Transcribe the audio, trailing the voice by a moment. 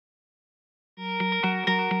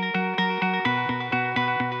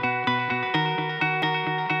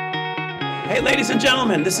Hey, ladies and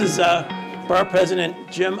gentlemen, this is Borough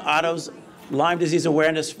President Jim Otto's Lyme Disease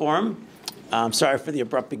Awareness Forum. I'm sorry for the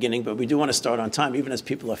abrupt beginning, but we do want to start on time, even as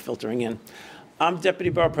people are filtering in. I'm Deputy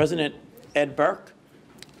Borough President Ed Burke,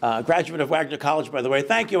 graduate of Wagner College, by the way.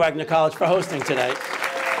 Thank you, Wagner College, for hosting today.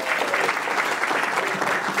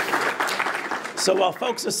 So while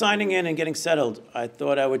folks are signing in and getting settled, I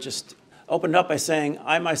thought I would just open it up by saying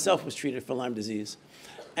I myself was treated for Lyme disease.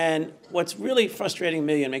 And what's really frustrating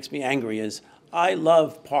me and makes me angry is I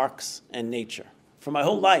love parks and nature for my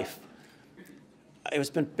whole life. It's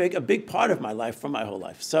been a big part of my life for my whole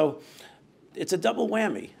life. So it's a double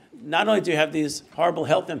whammy. Not only do you have these horrible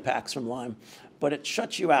health impacts from Lyme, but it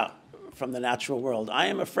shuts you out from the natural world. I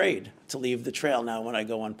am afraid to leave the trail now when I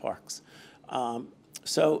go on parks.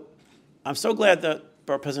 So I'm so glad that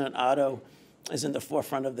Borough President Otto is in the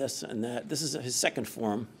forefront of this, and that this is his second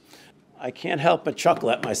forum. I can't help but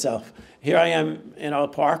chuckle at myself. Here I am in our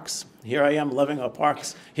parks. Here I am loving our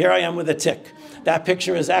parks. Here I am with a tick. That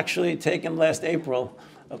picture is actually taken last April,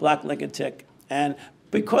 a black-legged tick. And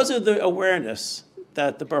because of the awareness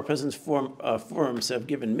that the Borough President's forums have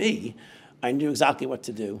given me, I knew exactly what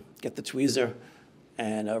to do. Get the tweezer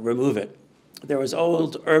and remove it. There was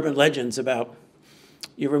old urban legends about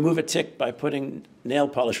you remove a tick by putting nail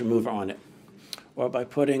polish remover on it, or by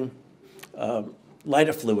putting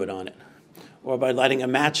lighter fluid on it, or by lighting a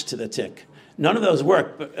match to the tick. None of those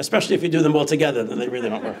work, but especially if you do them all together, then they really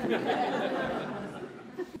don't work.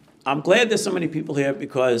 I'm glad there's so many people here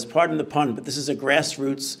because, pardon the pun, but this is a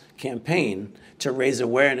grassroots campaign to raise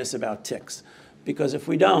awareness about ticks. Because if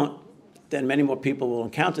we don't, then many more people will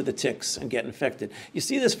encounter the ticks and get infected. You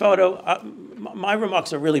see this photo? My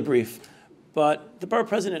remarks are really brief, but the Borough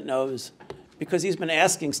President knows because he's been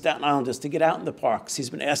asking Staten Islanders to get out in the parks.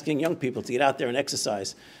 He's been asking young people to get out there and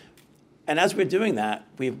exercise. And as we're doing that,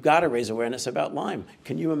 we've got to raise awareness about Lyme.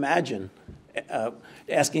 Can you imagine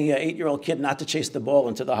asking an 8-year-old kid not to chase the ball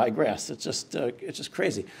into the high grass? It's just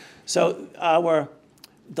crazy. So our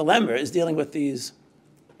dilemma is dealing with these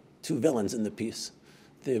two villains in the piece,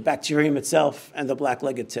 the bacterium itself and the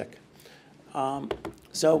black-legged tick.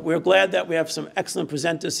 So we're glad that we have some excellent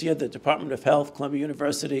presenters here. The Department of Health, Columbia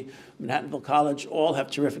University, Manhattanville College, all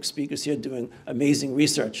have terrific speakers here doing amazing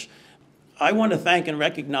research. I want to thank and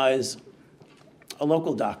recognize a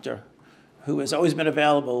local doctor who has always been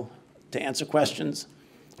available to answer questions,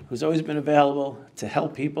 who's always been available to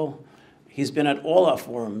help people. He's been at all our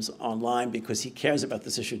forums online because he cares about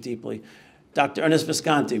this issue deeply. Dr. Ernest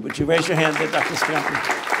Visconti, would you raise your hand there, Dr.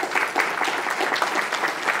 Visconti?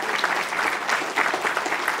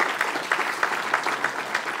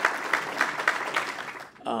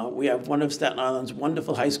 We have one of Staten Island's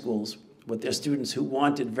wonderful high schools with their students who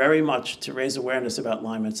wanted very much to raise awareness about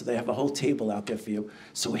Lyme, and so they have a whole table out there for you.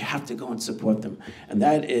 So we have to go and support them. And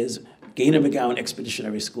that is Gaynor McGowan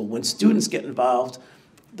Expeditionary School. When students get involved,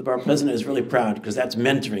 the Borough President is really proud because that's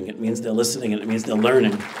mentoring. It means they're listening and it means they're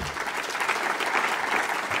learning.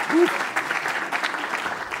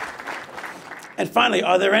 And finally,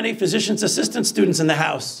 are there any physician's assistant students in the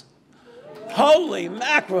house? Holy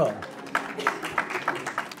mackerel.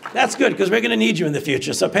 That's good, because we're going to need you in the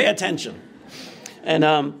future, so pay attention. And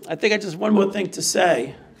I think I just one more thing to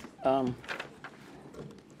say. I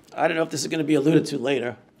don't know if this is going to be alluded to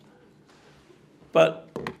later, but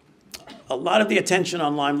a lot of the attention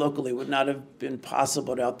on Lyme locally would not have been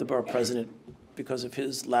possible without the Borough President because of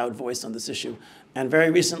his loud voice on this issue. And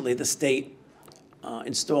very recently, the state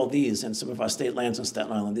installed these in some of our state lands on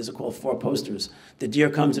Staten Island. These are called 4 posters. The deer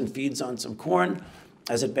comes and feeds on some corn.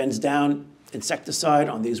 As it bends down, insecticide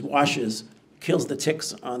on these washes kills the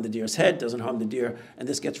ticks on the deer's head, doesn't harm the deer, and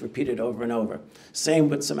this gets repeated over and over. Same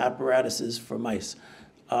with some apparatuses for mice.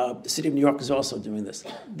 The city of New York is also doing this.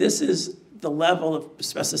 This is the level of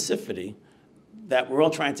specificity that we're all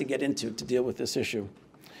trying to get into to deal with this issue.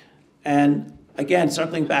 And again,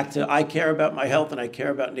 circling back to I care about my health and I care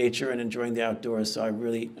about nature and enjoying the outdoors, so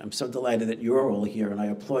I'm so delighted that you're all here, and I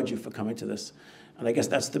applaud you for coming to this. And I guess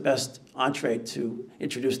that's the best entree to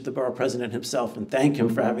introduce the Borough President himself and thank him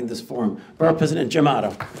for having this forum. Borough President Jim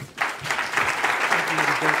Otto.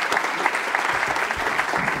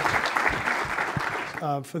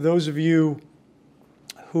 For those of you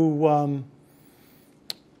who are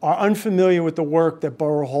unfamiliar with the work that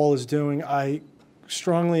Borough Hall is doing, I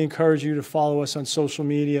strongly encourage you to follow us on social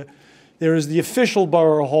media. There is the official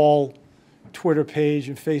Borough Hall Twitter page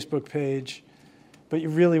and Facebook page. But you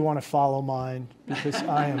really want to follow mine because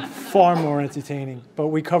I am far more entertaining. But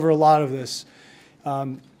we cover a lot of this.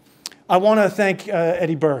 I want to thank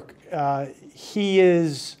Eddie Burke. He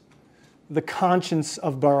is the conscience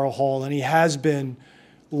of Borough Hall, and he has been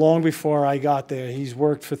long before I got there. He's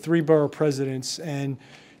worked for 3 borough presidents, and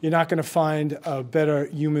you're not going to find a better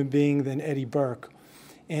human being than Eddie Burke.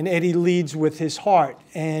 And Eddie leads with his heart,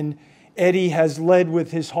 and Eddie has led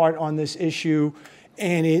with his heart on this issue,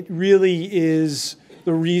 and it really is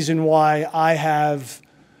the reason why I have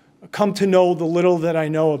come to know the little that I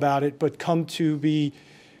know about it, but come to be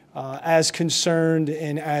as concerned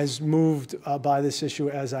and as moved by this issue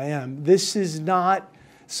as I am. This is not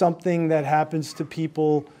something that happens to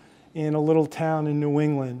people in a little town in New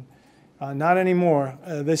England. Not anymore.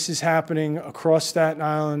 This is happening across Staten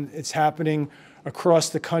Island. It's happening across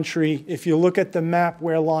the country. If you look at the map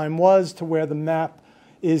where Lyme was to where the map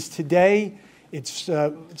is today, it's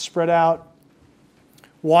spread out.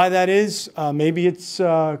 Why that is, maybe it's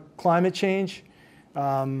climate change.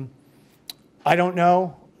 I don't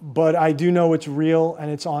know, but I do know it's real and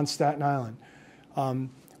it's on Staten Island.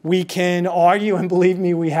 We can argue, and believe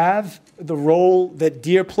me, we have, the role that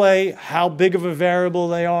deer play, how big of a variable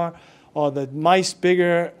they are the mice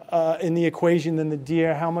bigger in the equation than the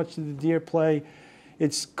deer? How much do the deer play?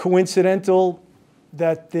 It's coincidental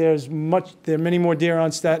that there are many more deer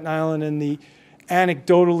on Staten Island, and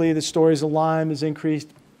anecdotally, the stories of Lyme has increased.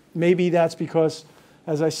 Maybe that's because,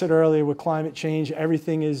 as I said earlier, with climate change,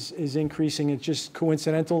 everything is increasing. It's just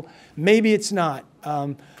coincidental. Maybe it's not.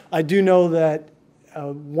 I do know that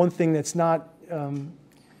one thing that's not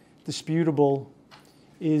disputable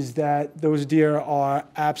is that those deer are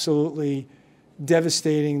absolutely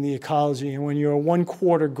devastating the ecology. And when you're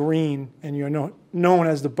 1/4 green and you're known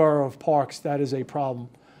as the borough of parks, that is a problem.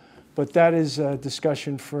 But that is a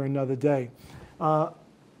discussion for another day. I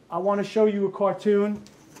want to show you a cartoon.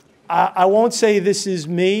 I won't say this is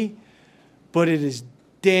me, but it is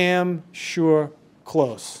damn sure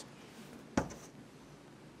close.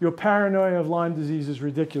 Your paranoia of Lyme disease is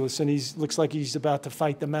ridiculous, and he looks like he's about to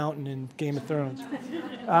fight the mountain in Game of Thrones.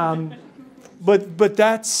 But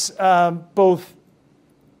that's both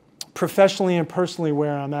professionally and personally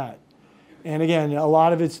where I'm at. And again, a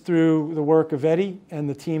lot of it's through the work of Eddie and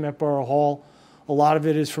the team at Borough Hall. A lot of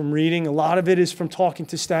it is from reading. A lot of it is from talking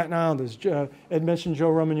to Staten Islanders. Ed mentioned Joe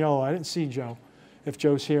Romagnolo. I didn't see Joe, if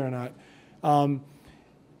Joe's here or not.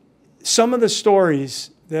 Some of the stories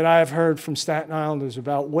that I have heard from Staten Islanders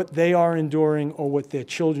about what they are enduring or what their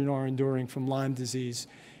children are enduring from Lyme disease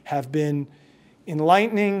have been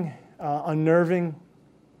enlightening, unnerving.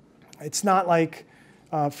 It's not like,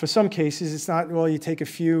 for some cases, it's not, well, you take a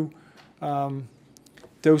few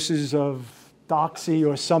doses of doxy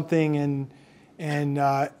or something and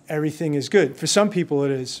everything is good. For some people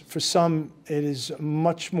it is. For some, it is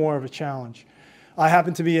much more of a challenge. I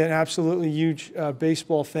happen to be an absolutely huge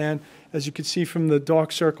baseball fan. As you can see from the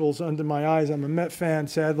dark circles under my eyes, I'm a Met fan,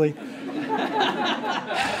 sadly.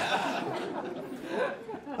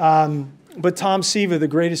 But Tom Seaver, the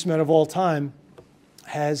greatest Met of all time,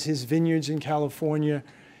 has his vineyards in California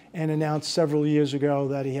and announced several years ago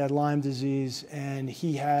that he had Lyme disease, and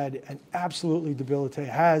he had an absolutely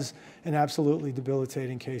debilitating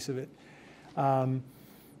case of it.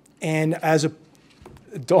 And as a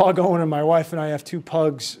dog owner, my wife and I have 2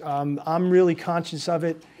 pugs. I'm really conscious of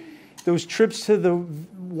it. Those trips to the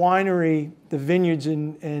winery, the vineyards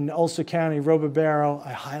in Ulster County, Robibaro,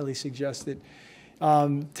 I highly suggest it.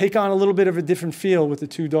 Take on a little bit of a different feel with the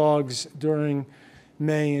 2 dogs during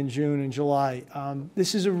May and June and July.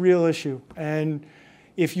 This is a real issue. And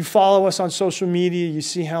if you follow us on social media, you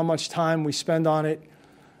see how much time we spend on it.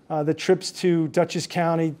 The trips to Dutchess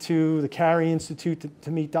County, to the Carey Institute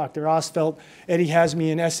to meet Dr. Osfeldt. Eddie has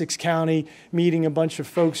me in Essex County meeting a bunch of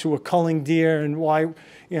folks who are culling deer, and why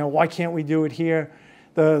can't we do it here?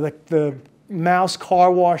 The mouse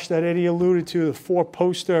car wash that Eddie alluded to, the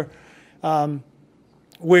 4-poster.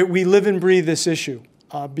 We live and breathe this issue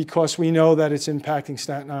because we know that it's impacting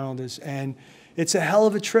Staten Islanders, and it's a hell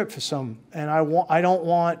of a trip for some. And I don't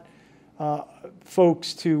want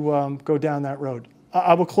folks to go down that road.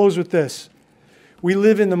 I will close with this. We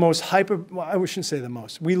live in the most I shouldn't say the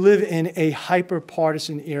most. We live in a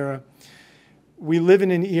hyper-partisan era. We live in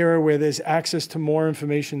an era where there's access to more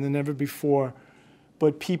information than ever before,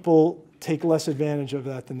 but people take less advantage of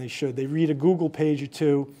that than they should. They read a Google page or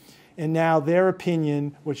 2, and now their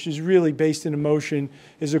opinion, which is really based in emotion,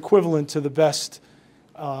 is equivalent to the best.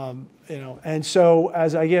 And so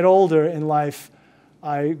as I get older in life,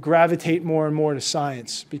 I gravitate more and more to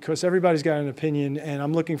science because everybody's got an opinion, and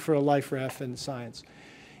I'm looking for a life raft in science.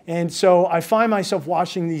 And so I find myself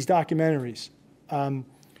watching these documentaries.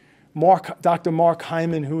 Dr. Mark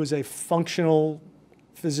Hyman, who is a functional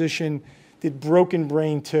physician, did Broken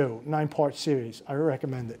Brain 2, 9-part series. I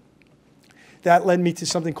recommend it. That led me to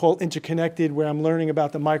something called Interconnected, where I'm learning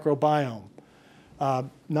about the microbiome.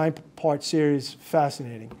 9-part series,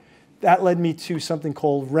 fascinating. That led me to something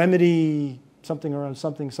called Remedy, something around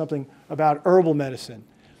something about herbal medicine.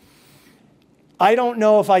 I don't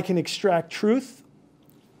know if I can extract truth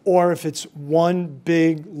or if it's one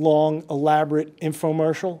big, long, elaborate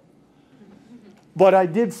infomercial. But I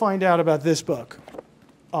did find out about this book,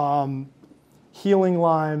 Healing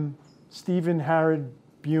Lyme, Stephen Harrod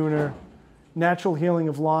Buhner, Natural Healing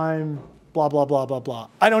of Lyme, blah, blah, blah, blah, blah.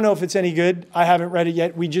 I don't know if it's any good. I haven't read it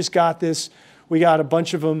yet. We just got this. We got a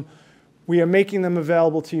bunch of them. We are making them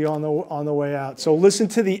available to you on the way out. So listen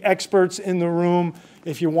to the experts in the room.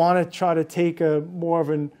 If you want to try to take a more of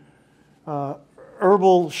an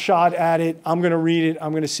herbal shot at it, I'm going to read it.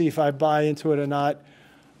 I'm going to see if I buy into it or not.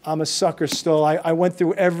 I'm a sucker still. I went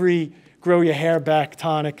through every grow your hair back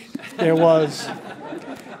tonic there was.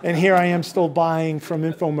 And here I am still buying from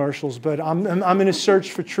infomercials. But I'm in a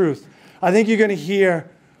search for truth. I think you're going to hear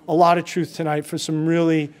a lot of truth tonight for some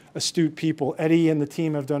really astute people. Eddie and the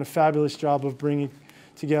team have done a fabulous job of bringing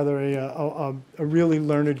together a really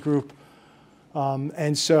learned group.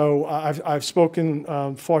 And so I've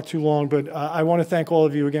spoken far too long, but I want to thank all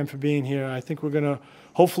of you again for being here. I think we're going to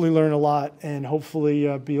hopefully learn a lot and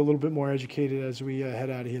hopefully be a little bit more educated as we head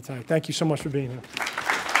out of here tonight. Thank you so much for being here.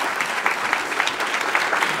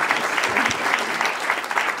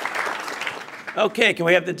 Okay, can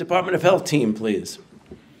we have the Department of Health team, please?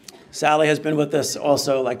 Sally has been with us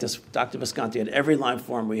also, like this, Dr. Visconti, at every Lyme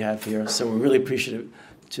forum we have here, so we're really appreciative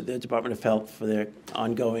to the Department of Health for their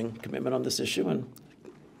ongoing commitment on this issue, and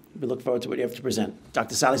we look forward to what you have to present.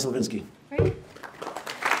 Dr. Sally Slavinsky. Great.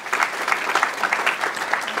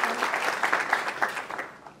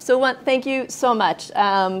 So thank you so much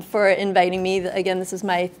for inviting me. Again, this is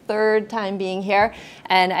my third time being here,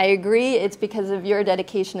 and I agree it's because of your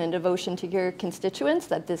dedication and devotion to your constituents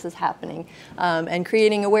that this is happening, and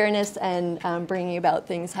creating awareness and bringing about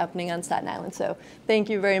things happening on Staten Island. So thank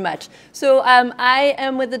you very much. So I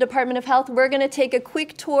am with the Department of Health. We're going to take a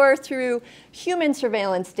quick tour through human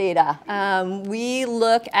surveillance data. We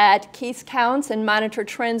look at case counts and monitor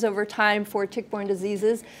trends over time for tick-borne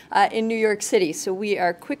diseases in New York City. So we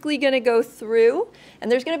are quickly going to go through,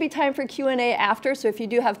 and there's going to be time for Q&A after, so if you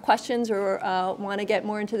do have questions or want to get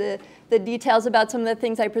more into the details about some of the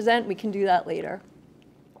things I present, we can do that later.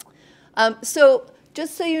 So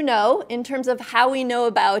just so you know, in terms of how we know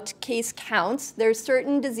about case counts, there's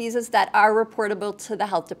certain diseases that are reportable to the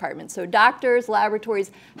health department. So doctors, laboratories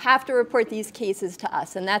have to report these cases to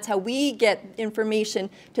us, and that's how we get information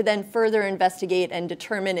to then further investigate and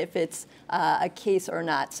determine if it's a case or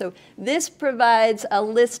not. So this provides a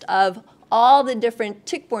list of all the different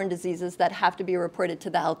tick-borne diseases that have to be reported to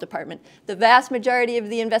the health department. The vast majority of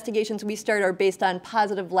the investigations we start are based on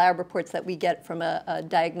positive lab reports that we get from a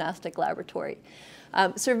diagnostic laboratory.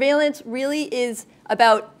 Surveillance really is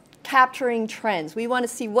about capturing trends. We want to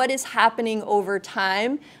see what is happening over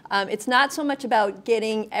time. It's not so much about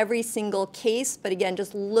getting every single case, but again,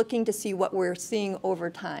 just looking to see what we're seeing over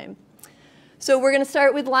time. So we're going to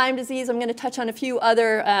start with Lyme disease. I'm going to touch on a few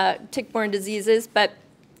other tick-borne diseases, but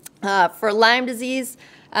for Lyme disease,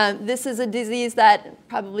 this is a disease that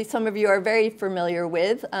probably some of you are very familiar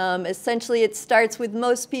with. Essentially, it starts with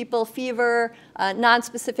most people, fever,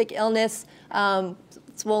 nonspecific illness,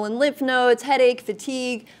 swollen lymph nodes, headache,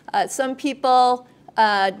 fatigue. Some people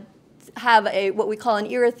have what we call an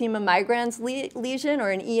erythema migrans lesion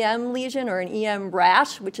or an EM lesion or an EM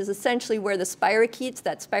rash, which is essentially where the spirochetes,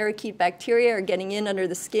 that spirochete bacteria, are getting in under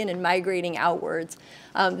the skin and migrating outwards.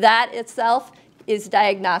 That itself is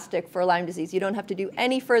diagnostic for Lyme disease. You don't have to do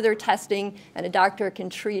any further testing, and a doctor can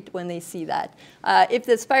treat when they see that. If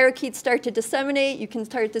the spirochetes start to disseminate, you can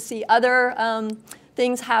start to see other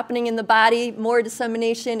things happening in the body, more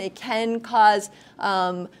dissemination. It can cause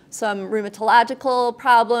some rheumatological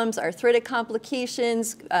problems, arthritic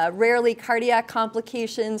complications, rarely cardiac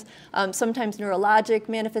complications, sometimes neurologic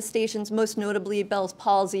manifestations, most notably Bell's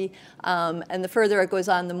palsy, and the further it goes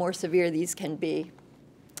on, the more severe these can be.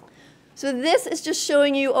 So this is just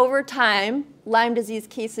showing you over time Lyme disease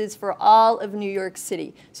cases for all of New York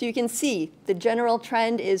City. So you can see the general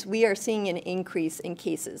trend is we are seeing an increase in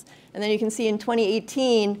cases. And then you can see in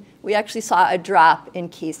 2018, we actually saw a drop in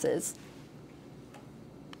cases.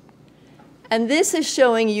 And this is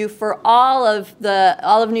showing you for all of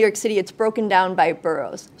New York City, it's broken down by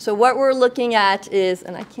boroughs. So what we're looking at is,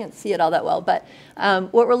 and I can't see it all that well, but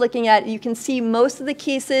what we're looking at, you can see most of the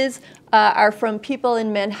cases are from people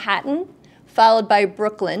in Manhattan, followed by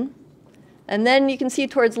Brooklyn. And then you can see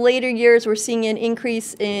towards later years, we're seeing an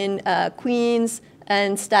increase in Queens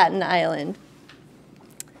and Staten Island.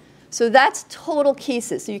 So that's total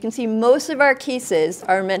cases. So you can see most of our cases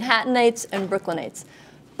are Manhattanites and Brooklynites.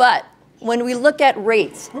 But when we look at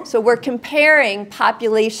rates, so we're comparing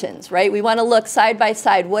populations, right? We want to look side by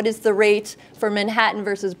side. What is the rate for Manhattan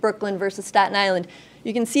versus Brooklyn versus Staten Island?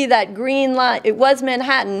 You can see that green line. It was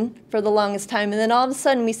Manhattan for the longest time, and then all of a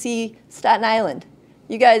sudden we see Staten Island.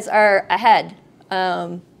 You guys are ahead.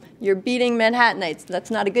 You're beating Manhattanites.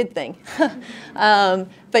 That's not a good thing.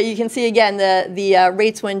 But you can see, again, the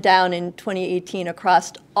rates went down in 2018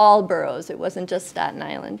 across all boroughs. It wasn't just Staten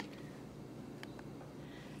Island.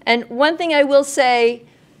 And one thing I will say,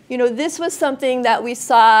 this was something that we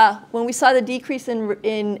saw when we saw the decrease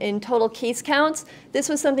in total case counts. This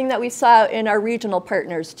was something that we saw in our regional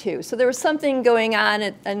partners, too. So there was something going on,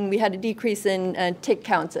 and we had a decrease in tick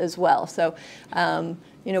counts as well. So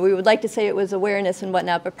we would like to say it was awareness and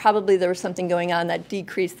whatnot, but probably there was something going on that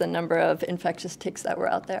decreased the number of infectious ticks that were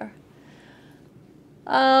out there.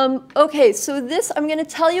 Okay, so I'm going to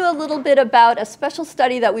tell you a little bit about a special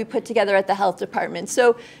study that we put together at the health department.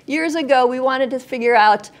 So years ago, we wanted to figure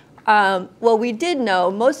out, well, we did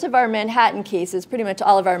know most of our Manhattan cases, pretty much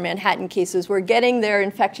all of our Manhattan cases, were getting their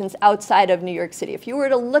infections outside of New York City. If you were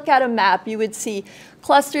to look at a map, you would see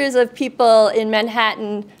clusters of people in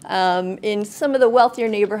Manhattan, in some of the wealthier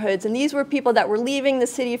neighborhoods, and these were people that were leaving the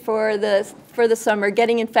city for the summer,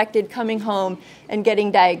 getting infected, coming home, and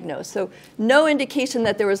getting diagnosed. So no indication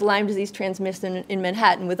that there was Lyme disease transmission in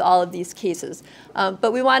Manhattan with all of these cases.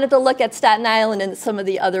 But we wanted to look at Staten Island and some of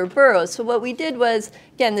the other boroughs. So what we did was,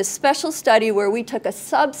 again, this special study where we took a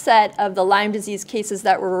subset of the Lyme disease cases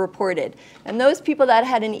that were reported. And those people that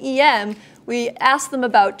had an EM, we asked them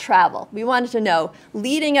about travel. We wanted to know,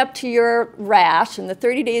 leading up to your rash, in the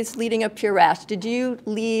 30 days leading up to your rash, did you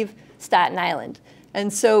leave Staten Island?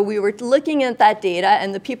 And so we were looking at that data,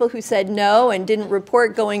 and the people who said no and didn't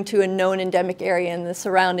report going to a known endemic area in the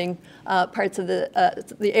surrounding parts of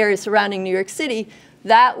the area surrounding New York City,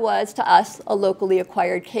 that was, to us, a locally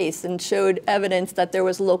acquired case and showed evidence that there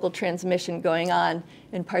was local transmission going on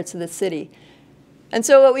in parts of the city. And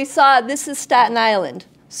so what we saw, this is Staten Island.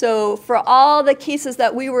 So for all the cases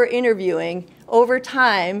that we were interviewing, over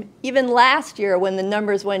time, even last year when the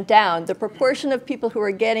numbers went down, the proportion of people who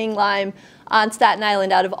are getting Lyme on Staten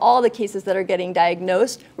Island out of all the cases that are getting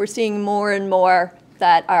diagnosed, we're seeing more and more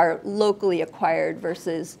that are locally acquired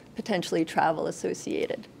versus potentially travel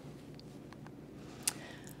associated.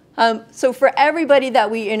 So for everybody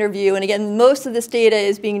that we interview, and again, most of this data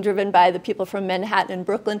is being driven by the people from Manhattan and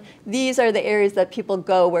Brooklyn, these are the areas that people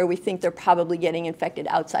go where we think they're probably getting infected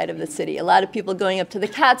outside of the city. A lot of people going up to the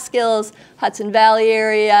Catskills, Hudson Valley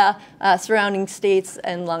area, surrounding states,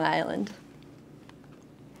 and Long Island.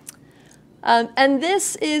 And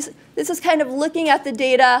this is kind of looking at the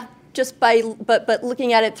data just but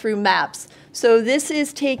looking at it through maps. So this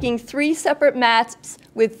is taking 3 separate maps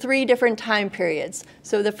with 3 different time periods.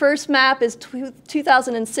 So the first map is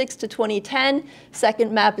 2006 to 2010,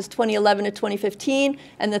 second map is 2011 to 2015,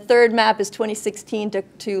 and the third map is 2016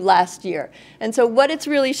 to last year. And so what it's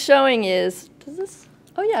really showing is,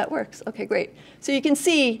 oh yeah, it works. Okay, great. So you can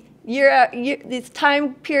see these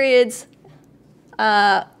time periods,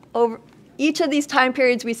 over each of these time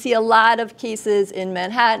periods, we see a lot of cases in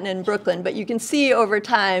Manhattan and Brooklyn, but you can see over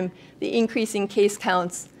time the increasing case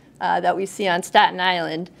counts that we see on Staten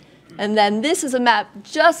Island. And then this is a map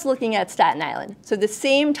just looking at Staten Island. So the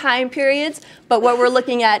same time periods, but what we're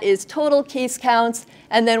looking at is total case counts,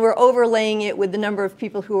 and then we're overlaying it with the number of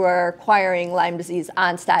people who are acquiring Lyme disease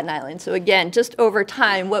on Staten Island. So again, just over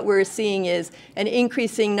time, what we're seeing is an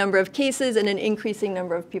increasing number of cases and an increasing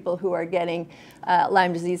number of people who are getting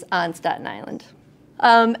Lyme disease on Staten Island.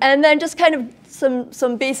 And then just kind of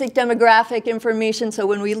some basic demographic information. So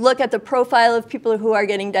when we look at the profile of people who are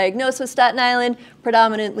getting diagnosed with Staten Island,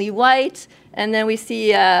 predominantly white, and then we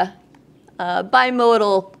see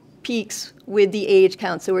bimodal peaks with the age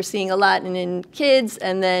count. So we're seeing a lot in kids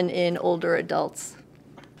and then in older adults.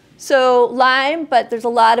 So Lyme, but there's a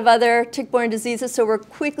lot of other tick-borne diseases, so we're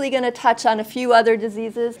quickly going to touch on a few other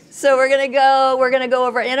diseases. So we're going to go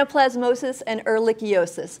over anaplasmosis and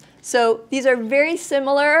ehrlichiosis. So these are very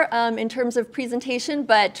similar in terms of presentation,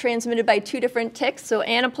 but transmitted by 2 different ticks. So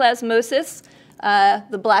anaplasmosis,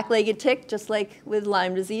 the black-legged tick, just like with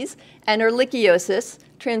Lyme disease, and ehrlichiosis,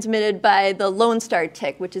 transmitted by the Lone Star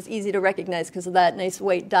tick, which is easy to recognize because of that nice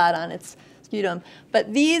white dot on its sputum.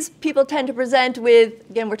 But these people tend to present with,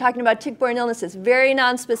 again, we're talking about tick-borne illnesses, very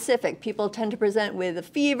nonspecific. People tend to present with a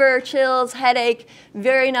fever, chills, headache,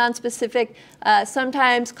 very nonspecific,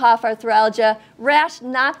 sometimes cough, arthralgia. Rash,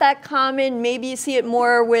 not that common. Maybe you see it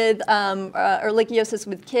more with ehrlichiosis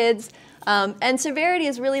with kids. And severity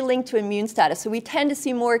is really linked to immune status. So we tend to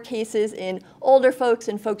see more cases in older folks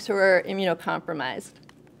and folks who are immunocompromised.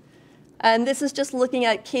 And this is just looking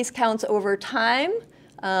at case counts over time.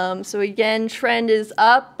 So again, trend is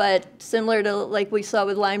up, but similar to like we saw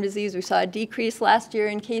with Lyme disease, we saw a decrease last year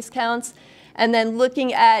in case counts. And then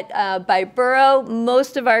looking at by borough,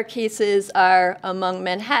 most of our cases are among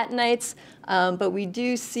Manhattanites, but we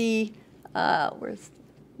do see,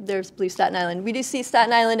 there's Blue Staten Island. We do see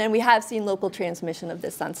Staten Island, and we have seen local transmission of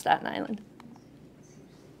this on Staten Island.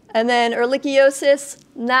 And then ehrlichiosis,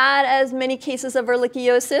 not as many cases of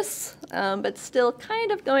ehrlichiosis, but still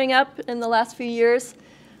kind of going up in the last few years.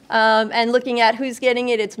 And looking at who's getting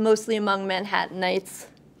it, it's mostly among Manhattanites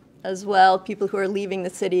as well, people who are leaving the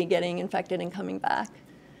city, getting infected and coming back.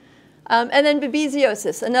 And then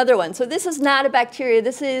babesiosis, another one. So this is not a bacteria.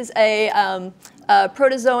 This is a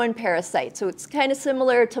protozoan parasite. So it's kind of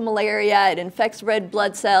similar to malaria. It infects red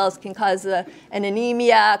blood cells, can cause an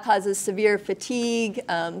anemia, causes severe fatigue,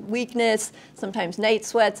 weakness, sometimes night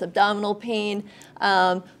sweats, abdominal pain.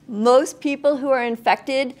 Most people who are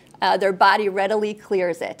infected, their body readily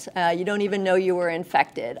clears it. You don't even know you were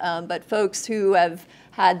infected. But folks who have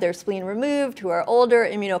had their spleen removed, who are older,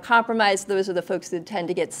 immunocompromised, those are the folks who tend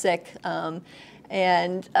to get sick. I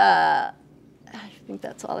think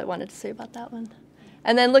that's all I wanted to say about that one.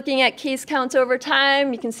 And then looking at case counts over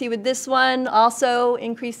time, you can see with this one also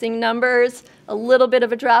increasing numbers, a little bit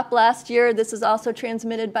of a drop last year. This is also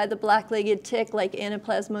transmitted by the black-legged tick like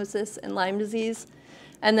anaplasmosis and Lyme disease.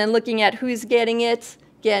 And then looking at who's getting it,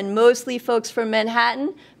 again, mostly folks from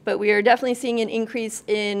Manhattan, but we are definitely seeing an increase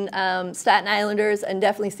in Staten Islanders and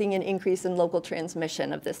definitely seeing an increase in local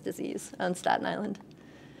transmission of this disease on Staten Island.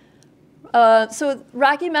 So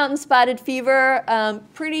Rocky Mountain spotted fever,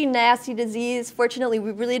 pretty nasty disease. Fortunately,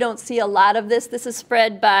 we really don't see a lot of this. This is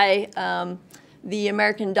spread by the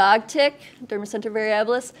American dog tick, Dermacentor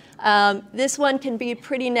variabilis. This one can be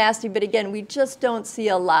pretty nasty, but again, we just don't see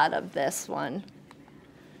a lot of this one.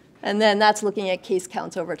 And then that's looking at case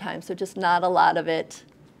counts over time, so just not a lot of it,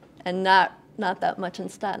 and not that much in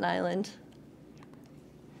Staten Island.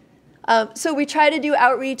 So we try to do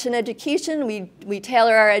outreach and education. We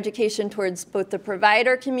tailor our education towards both the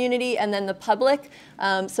provider community and then the public.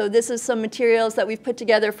 So this is some materials that we've put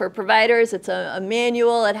together for providers. It's a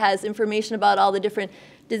manual. It has information about all the different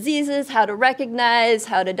diseases, how to recognize,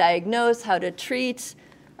 how to diagnose, how to treat.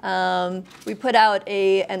 We put out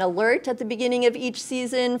an alert at the beginning of each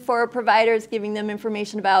season for providers, giving them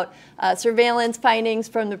information about surveillance findings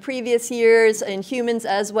from the previous years in humans,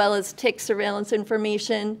 as well as tick surveillance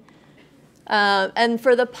information. And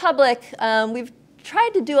for the public, we've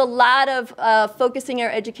tried to do a lot of focusing our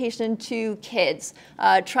education to kids,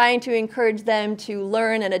 trying to encourage them to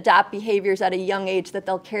learn and adopt behaviors at a young age that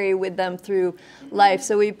they'll carry with them through life.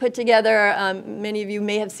 So we put together, many of you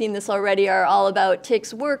may have seen this already, our All About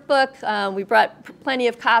Ticks workbook. We brought plenty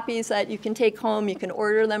of copies that you can take home. You can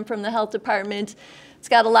order them from the health department. It's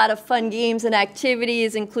got a lot of fun games and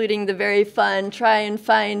activities, including the very fun try and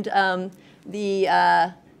find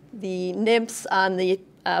the nymphs on the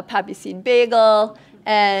poppy seed bagel,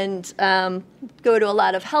 and go to a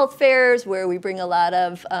lot of health fairs where we bring a lot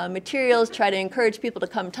of materials, try to encourage people to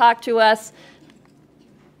come talk to us.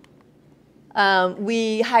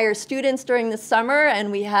 We hire students during the summer,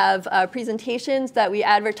 and we have presentations that we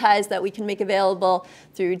advertise that we can make available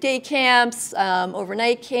through day camps,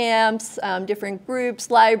 overnight camps, different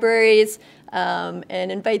groups, libraries,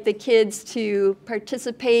 and invite the kids to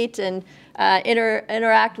participate and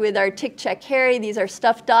interact with our Tick Check Harry. These are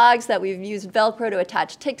stuffed dogs that we've used Velcro to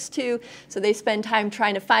attach ticks to, so they spend time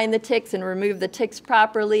trying to find the ticks and remove the ticks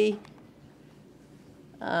properly.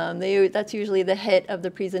 That's usually the hit of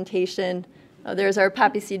the presentation. There's our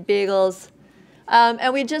poppy seed bagels.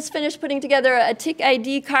 And we just finished putting together a tick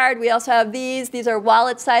ID card. We also have these. These are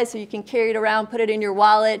wallet size, so you can carry it around, put it in your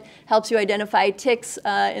wallet. Helps you identify ticks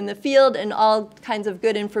in the field, and all kinds of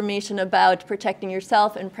good information about protecting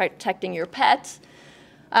yourself and protecting your pet.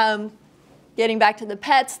 Getting back to the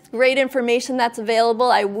pets, great information that's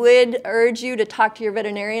available. I would urge you to talk to your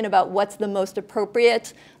veterinarian about what's the most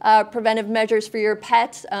appropriate preventive measures for your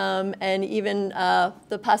pet, and even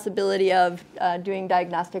the possibility of doing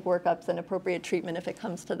diagnostic workups and appropriate treatment if it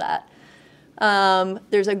comes to that.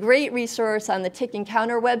 There's a great resource on the Tick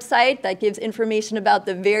Encounter website that gives information about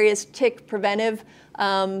the various tick preventive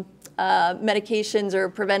medications or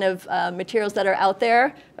preventive materials that are out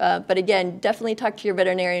there. But again, definitely talk to your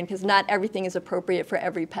veterinarian, because not everything is appropriate for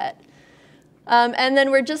every pet. And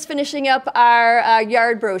then we're just finishing up our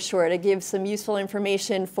yard brochure to give some useful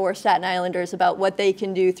information for Staten Islanders about what they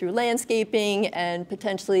can do through landscaping and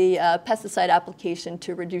potentially pesticide application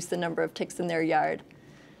to reduce the number of ticks in their yard.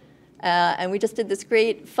 And we just did this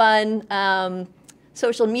great, fun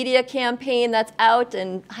social media campaign that's out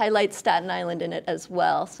and highlights Staten Island in it as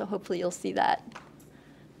well. So hopefully you'll see that.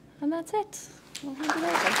 And that's it. We'll hand it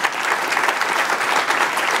over.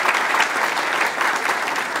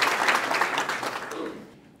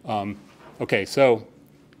 Okay, so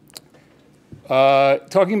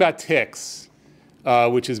talking about ticks,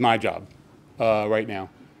 which is my job right now.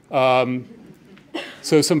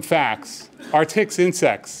 So some facts. Are ticks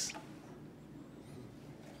insects?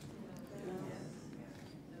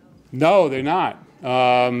 No, they're not.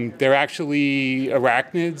 They're actually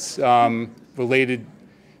arachnids related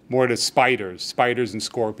more to spiders and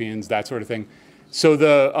scorpions, that sort of thing. So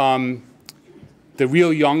the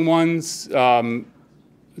real young ones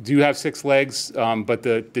do have 6 legs, but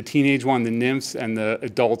the teenage one, the nymphs and the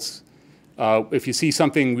adults, if you see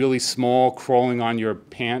something really small crawling on your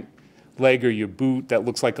pant leg or your boot that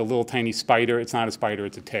looks like a little tiny spider, it's not a spider,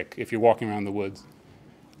 it's a tick, if you're walking around the woods.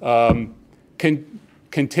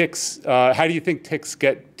 Can ticks, how do you think ticks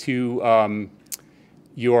get to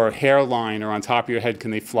your hairline or on top of your head?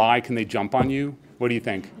 Can they fly? Can they jump on you? What do you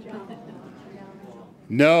think?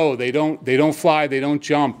 No, they don't fly, they don't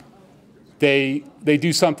jump. They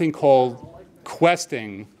do something called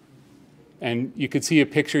questing. And you can see a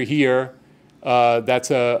picture here.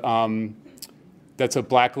 That's a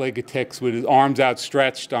black-legged tick with his arms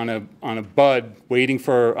outstretched on a bud, waiting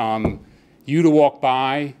for you to walk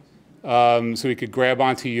by, so he could grab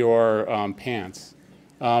onto your pants.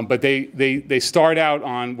 But they start out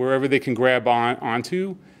on wherever they can grab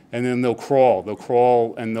onto, and then they'll crawl. They'll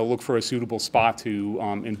crawl, and they'll look for a suitable spot to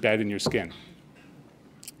embed in your skin.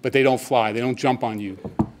 But they don't fly. They don't jump on you.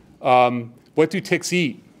 What do ticks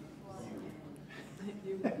eat?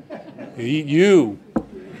 They eat you.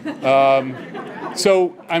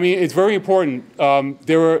 So, I mean, it's very important.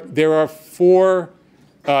 There are 4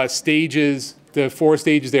 stages. The 4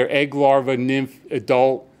 stages there: egg, larva, nymph,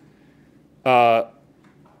 adult.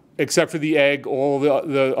 Except for the egg, all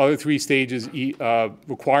the other 3 stages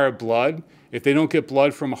require blood. If they don't get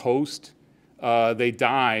blood from a host, they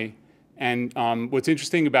die. And what's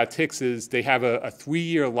interesting about ticks is they have a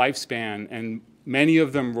 3-year lifespan, and many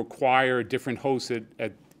of them require different hosts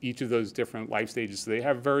at each of those different life stages. So they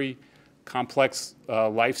have very complex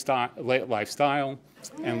lifestyle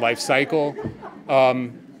and life cycle.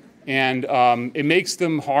 And it makes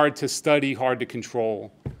them hard to study, hard to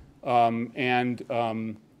control.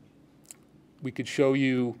 We could show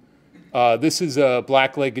you, this is a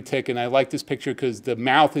black-legged tick, and I like this picture because the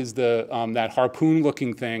mouth is that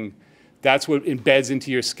harpoon-looking thing. That's what embeds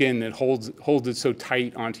into your skin that holds it so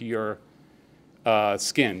tight onto your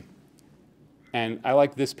skin. And I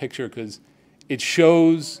like this picture because it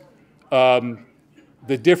shows the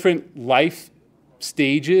different life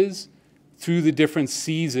stages through the different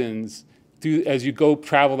seasons, as you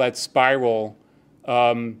travel that spiral,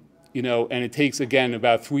 you know, and it takes, again,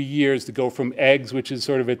 about 3 years to go from eggs, which is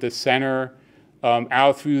sort of at the center,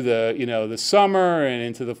 out through the summer and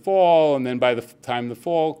into the fall, and then by the time the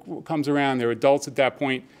fall comes around, they're adults at that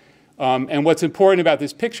point. And what's important about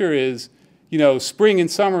this picture is, you know, spring and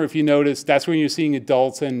summer, if you notice, that's when you're seeing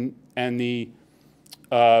adults, and the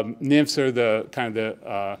nymphs are the kind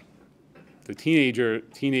of the teenage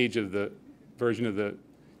of the version of the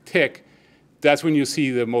tick. That's when you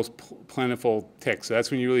see the most plentiful ticks. So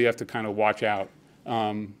that's when you really have to kind of watch out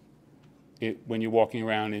when you're walking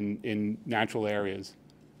around in natural areas.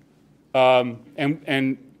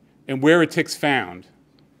 And where are ticks found?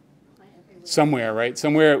 Somewhere, right?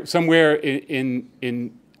 Somewhere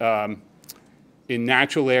in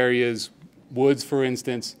natural areas, woods, for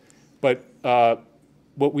instance, but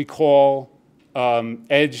what we call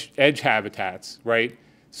edge habitats, right?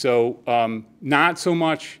 So not so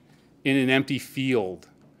much in an empty field,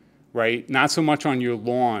 right? Not so much on your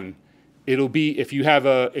lawn. It'll be if you have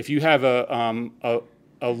a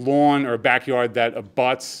lawn or a backyard that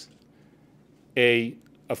abuts a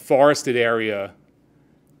forested area,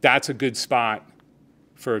 that's a good spot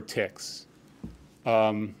for ticks.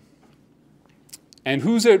 And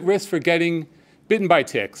who's at risk for getting bitten by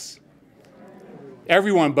ticks?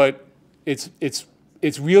 Everyone, but it's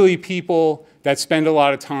really people that spend a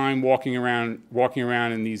lot of time walking around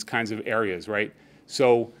in these kinds of areas, right?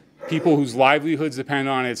 So people whose livelihoods depend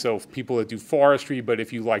on it, so people that do forestry, but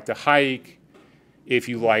if you like to hike, if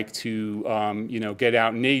you like to get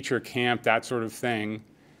out in nature, camp, that sort of thing,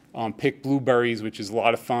 pick blueberries, which is a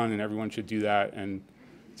lot of fun, and everyone should do that, and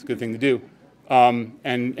it's a good thing to do.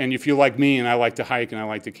 And if you're like me and I like to hike and I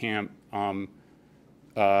like to camp, and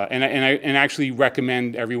I actually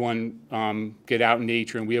recommend everyone get out in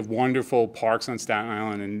nature. And we have wonderful parks on Staten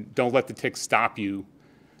Island, and don't let the ticks stop you.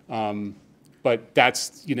 But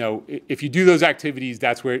that's, if you do those activities,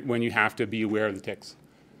 that's when you have to be aware of the ticks.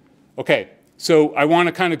 Okay, so I want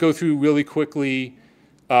to kind of go through really quickly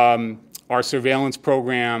our surveillance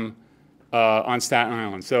program on Staten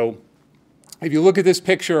Island. So if you look at this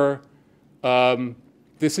picture,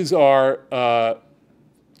 this is our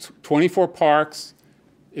 24 parks.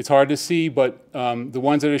 It's hard to see, but the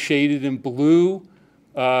ones that are shaded in blue,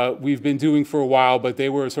 we've been doing for a while, but they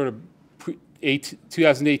were sort of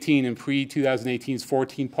 2018 and pre-2018's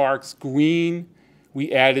 14 parks. Green,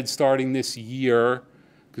 we added starting this year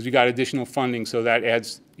because we got additional funding, so that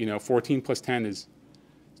adds, 14 plus 10 is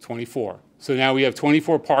 24. So now we have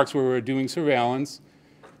 24 parks where we're doing surveillance,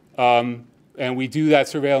 and we do that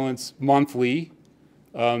surveillance monthly.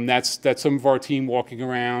 That's some of our team walking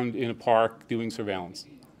around in a park doing surveillance.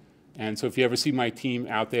 And so if you ever see my team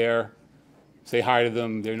out there, say hi to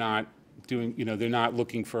them. They're not doing, they're not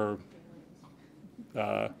looking for,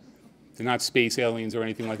 they're not space aliens or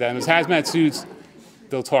anything like that. And those hazmat suits,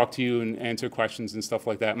 they'll talk to you and answer questions and stuff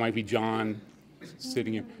like that. It might be John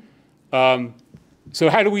sitting here. So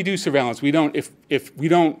how do we do surveillance? We don't, if we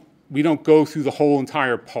don't go through the whole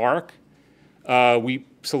entire park. We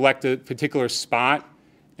select a particular spot,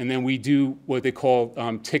 and then we do what they call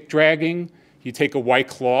tick dragging. You take a white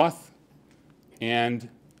cloth, and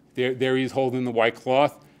there he's holding the white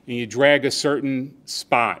cloth, and you drag a certain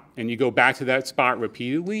spot, and you go back to that spot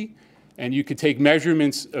repeatedly, and you could take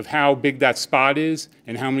measurements of how big that spot is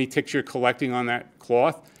and how many ticks you're collecting on that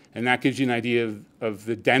cloth, and that gives you an idea of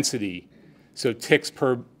the density, so ticks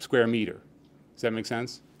per square meter. Does that make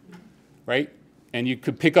sense? Right? And you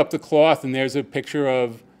could pick up the cloth, and there's a picture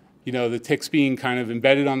of, the ticks being kind of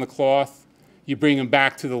embedded on the cloth. You bring them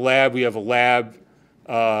back to the lab. We have a lab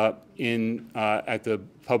at the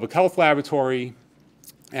public health laboratory,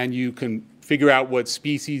 and you can figure out what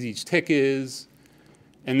species each tick is.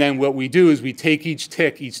 And then what we do is we take each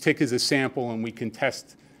tick is a sample, and we can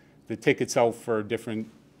test the tick itself for different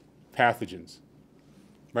pathogens,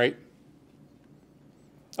 right?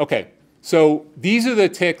 Okay. So these are the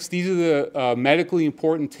ticks. These are the medically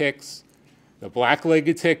important ticks: the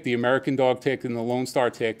black-legged tick, the American dog tick, and the Lone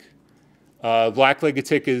Star tick. Black-legged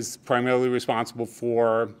tick is primarily responsible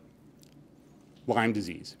for Lyme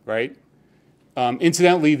disease, right?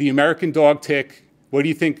 Incidentally, the American dog tick, what do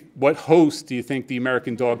you think, what host do you think the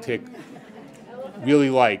American dog tick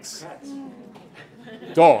really likes?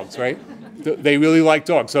 Dogs, right? They really like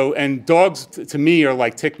dogs. So, and dogs, to me, are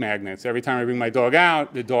like tick magnets. Every time I bring my dog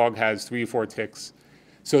out, the dog has 3 or 4 ticks.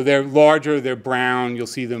 So they're larger, they're brown. You'll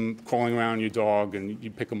see them crawling around your dog, and you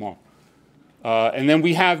pick them off. And then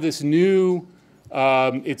we have this new,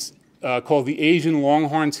 it's called the Asian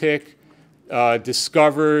longhorn tick,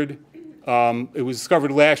 discovered. It was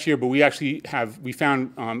discovered last year, but we actually we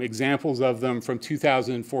found examples of them from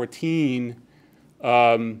 2014.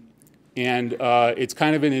 And it's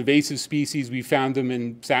kind of an invasive species. We found them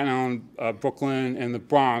in Staten Island, Brooklyn, and the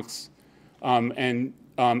Bronx, and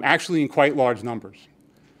actually in quite large numbers.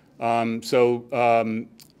 It's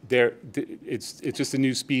just a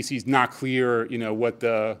new species, not clear, what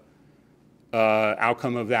the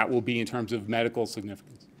outcome of that will be in terms of medical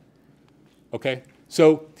significance. Okay,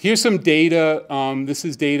 so here's some data. This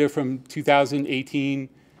is data from 2018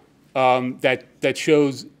 that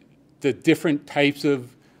shows the different types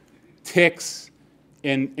of ticks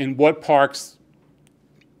and what parks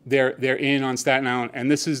they're in on Staten Island. And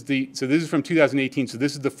this is from 2018, so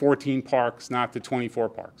this is the 14 parks, not the 24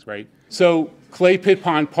 parks, right? So Clay Pit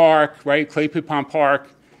Pond Park, right? Clay Pit Pond Park,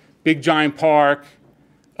 big giant park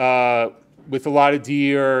with a lot of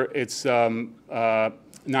deer. It's not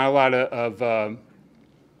a lot of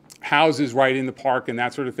houses right in the park and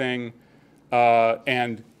that sort of thing.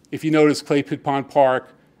 And if you notice, Clay Pit Pond Park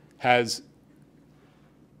has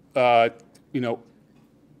a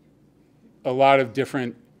lot of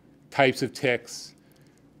different types of ticks.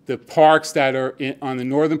 The parks that are on the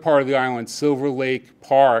northern part of the island, Silver Lake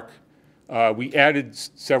Park, we added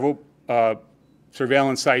several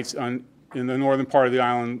surveillance sites in the northern part of the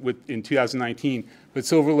island in 2019, but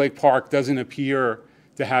Silver Lake Park doesn't appear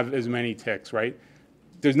to have as many ticks, right?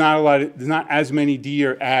 There's not as many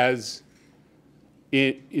deer as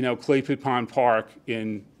in Clay Pit Pond Park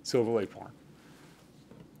in Silver Lake Park,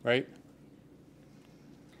 right?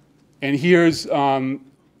 And here's,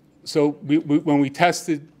 so when we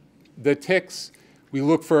tested the ticks, we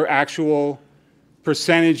look for actual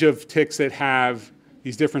percentage of ticks that have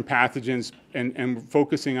these different pathogens, and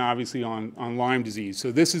focusing obviously on Lyme disease.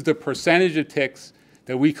 So this is the percentage of ticks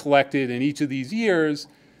that we collected in each of these years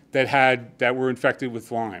that were infected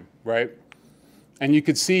with Lyme, right? And you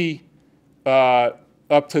could see up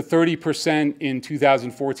to 30% in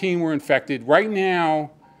 2014 were infected. Right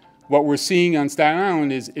now, what we're seeing on Staten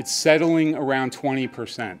Island is it's settling around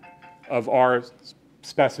 20% of our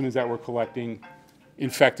specimens that we're collecting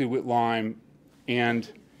infected with Lyme.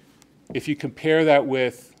 And if you compare that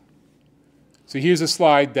with, so here's a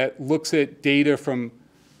slide that looks at data from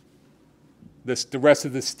the rest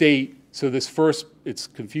of the state. So this first, it's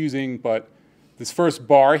confusing, but this first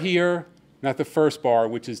bar here, not the first bar,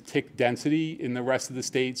 which is tick density in the rest of the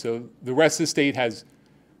state. So the rest of the state has,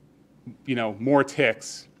 more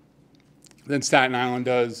ticks than Staten Island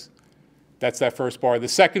does. That's that first bar. The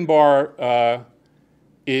second bar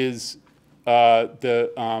is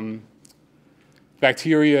the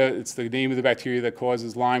bacteria. It's the name of the bacteria that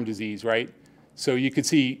causes Lyme disease, right? So you can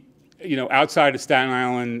see, outside of Staten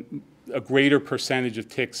Island, a greater percentage of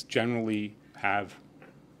ticks generally have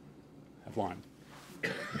Lyme.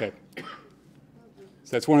 Okay.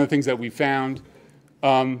 So that's one of the things that we found.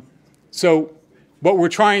 So what we're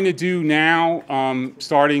trying to do now,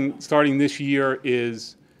 starting this year,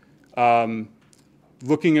 is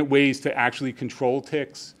looking at ways to actually control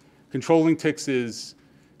ticks. Controlling ticks is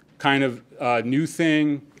kind of a new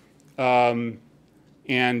thing, and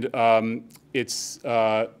there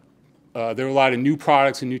are a lot of new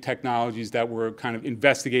products and new technologies that we're kind of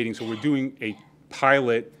investigating. So we're doing a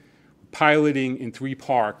piloting in 3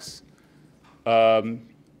 parks,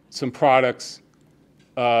 some products.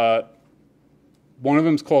 One of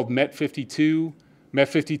them is called Met52.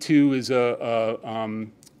 Met52 is a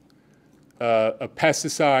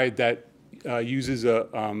pesticide that uses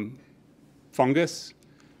a fungus.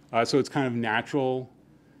 So it's kind of natural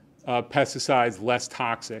pesticides, less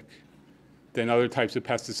toxic than other types of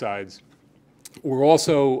pesticides. We're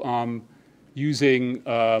also using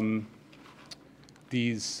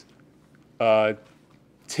these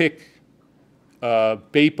tick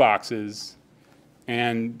bait boxes.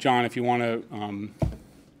 And John, if you want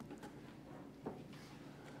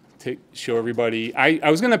to show everybody.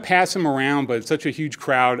 I was going to pass them around, but it's such a huge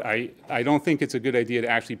crowd. I don't think it's a good idea to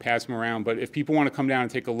actually pass them around. But if people want to come down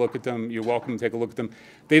and take a look at them, you're welcome to take a look at them.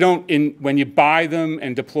 They don't, when you buy them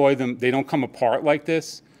and deploy them, they don't come apart like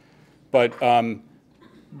this. But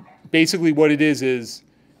basically what it is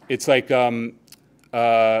it's like,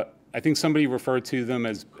 I think somebody referred to them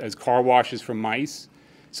as car washes for mice.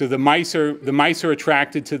 So the mice are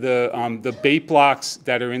attracted to the bait blocks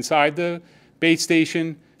that are inside the bait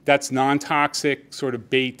station. That's non-toxic sort of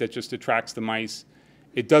bait that just attracts the mice.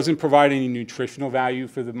 It doesn't provide any nutritional value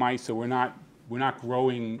for the mice, so we're not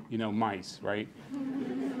growing mice, right?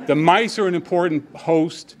 The mice are an important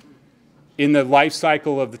host in the life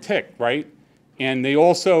cycle of the tick, right? And they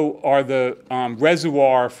also are the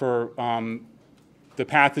reservoir for the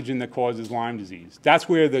pathogen that causes Lyme disease. That's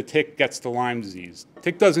where the tick gets the Lyme disease.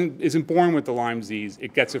 Tick isn't born with the Lyme disease,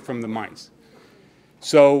 it gets it from the mice.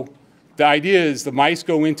 So the idea is the mice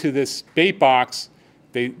go into this bait box,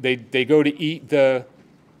 they go to eat the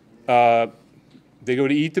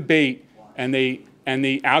bait, and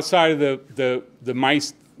the outside of the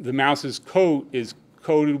mouse's coat is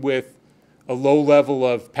coated with a low level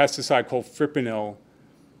of pesticide called fipronil,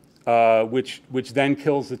 which then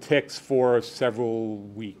kills the ticks for several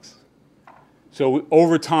weeks. So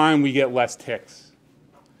over time, we get less ticks.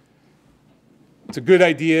 It's a good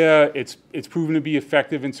idea. It's proven to be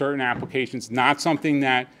effective in certain applications. Not something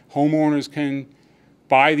that homeowners can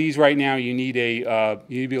buy these right now. You need to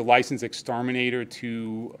be a licensed exterminator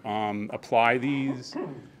to apply these.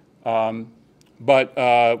 But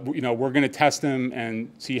we're going to test them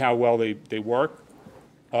and see how well they work.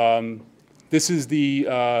 This is the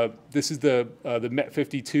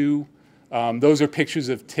Met52. Those are pictures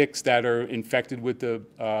of ticks that are infected with the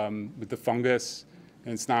fungus,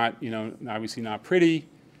 and it's not obviously not pretty.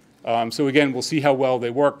 So again, we'll see how well they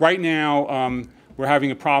work. Right now, we're having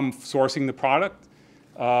a problem sourcing the product.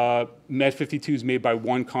 Met52 is made by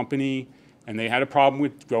one company, and they had a problem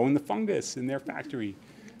with growing the fungus in their factory.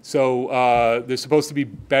 So there's supposed to be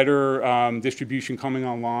better distribution coming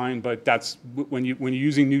online, but that's when you're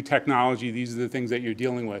using new technology, these are the things that you're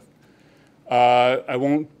dealing with. I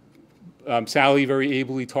won't. Sally very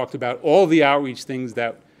ably talked about all the outreach things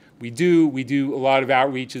that we do. We do a lot of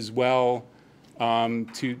outreach as well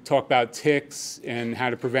to talk about ticks and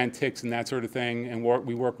how to prevent ticks and that sort of thing. And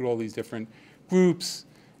we work with all these different groups,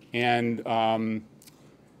 and of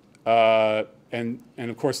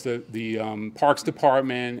course the Parks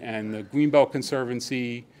Department and the Greenbelt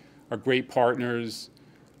Conservancy are great partners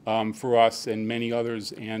for us and many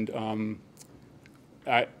others. And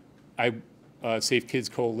Safe Kids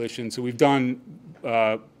Coalition. So we've done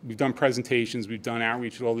presentations, we've done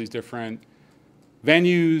outreach at all these different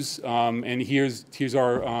venues, and here's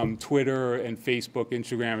our Twitter and Facebook,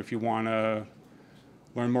 Instagram, if you want to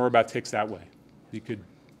learn more about ticks that way. You could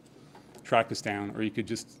track us down, or you could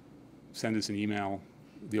just send us an email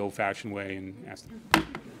the old-fashioned way and ask them.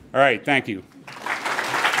 All right, thank you.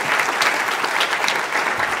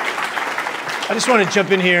 I just want to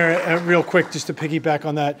jump in here real quick just to piggyback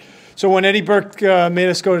on that. So when Eddie Burke made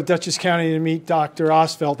us go to Dutchess County to meet Dr.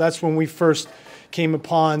 Osfeldt, that's when we first came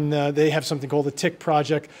upon, they have something called the Tick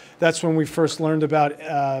Project. That's when we first learned about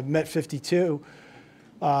Met 52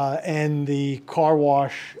 and the car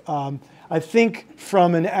wash. I think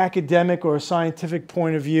from an academic or a scientific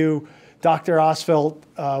point of view, Dr. Osfeldt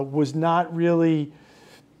was not really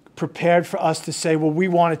prepared for us to say, well, we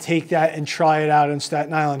want to take that and try it out in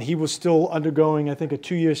Staten Island. He was still undergoing, I think, a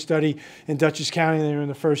 2-year study in Dutchess County. They were in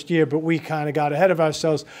the first year, but we kind of got ahead of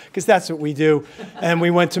ourselves because that's what we do. And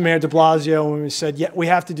we went to Mayor de Blasio and we said, yeah, we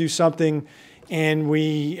have to do something. And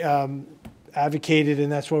we advocated,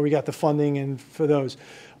 and that's where we got the funding and for those.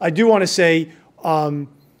 I do want to say,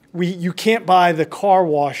 you can't buy the car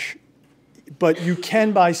wash, but you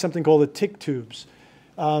can buy something called the tick tubes.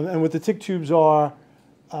 And what the tick tubes are,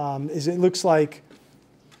 is it looks like,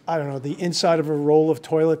 I don't know, the inside of a roll of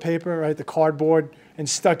toilet paper, right? The cardboard, and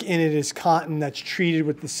stuck in it is cotton that's treated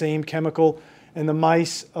with the same chemical. And the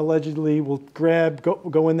mice allegedly will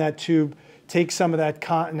go in that tube, take some of that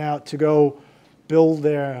cotton out to go build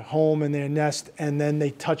their home and their nest, and then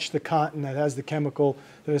they touch the cotton that has the chemical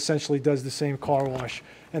that essentially does the same car wash.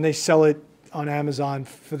 And they sell it on Amazon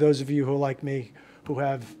for those of you who, like me, who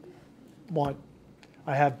I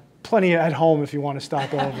have plenty at home if you want to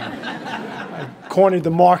stop over. I cornered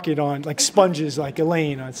the market on like sponges, like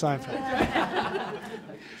Elaine on Seinfeld.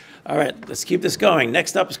 All right, let's keep this going.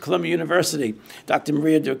 Next up is Columbia University. Dr.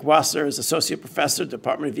 Maria Dirkwasser is Associate Professor,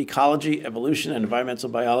 Department of Ecology, Evolution, and Environmental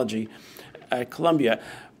Biology at Columbia.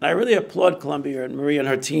 And I really applaud Columbia and Maria and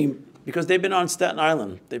her team because they've been on Staten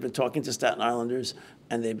Island. They've been talking to Staten Islanders,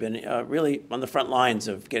 and they've been really on the front lines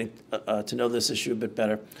of getting to know this issue a bit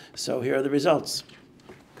better. So here are the results.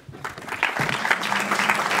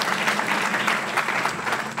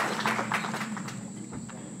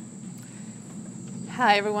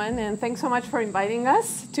 Hi, everyone, and thanks so much for inviting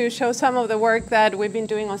us to show some of the work that we've been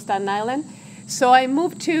doing on Staten Island. So I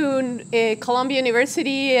moved to Columbia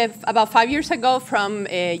University about 5 years ago from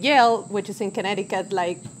Yale, which is in Connecticut,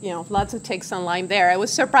 lots of ticks on Lyme there. I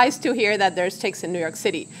was surprised to hear that there's ticks in New York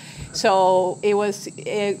City. So it was,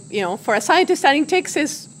 for a scientist, studying ticks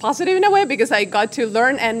is positive in a way because I got to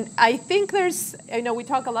learn. And I think we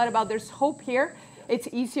talk a lot about there's hope here. It's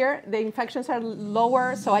easier. The infections are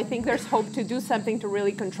lower. So I think there's hope to do something to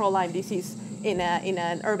really control Lyme disease in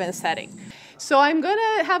an urban setting. So I'm going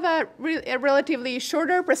to have a relatively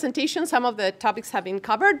shorter presentation. Some of the topics have been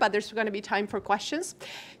covered, but there's going to be time for questions.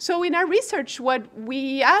 So in our research, what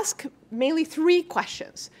we ask mainly 3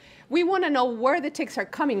 questions. We want to know where the ticks are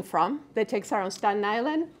coming from. The ticks are on Staten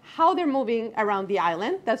Island, how they're moving around the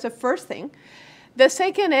island. That's the first thing. The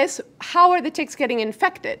second is, how are the ticks getting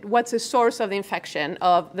infected? What's the source of the infection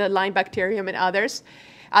of the Lyme bacterium and other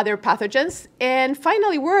pathogens? And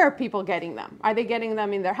finally, where are people getting them? Are they getting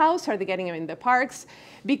them in their house? Are they getting them in the parks?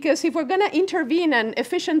 Because if we're going to intervene and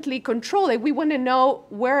efficiently control it, we want to know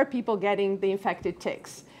where are people getting the infected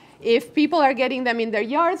ticks. If people are getting them in their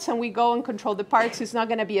yards and we go and control the parks, it's not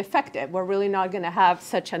going to be effective. We're really not going to have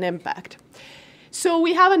such an impact. So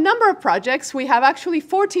we have a number of projects. We have actually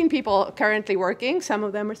 14 people currently working. Some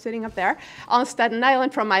of them are sitting up there on Staten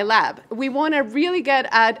Island from my lab. We want to really get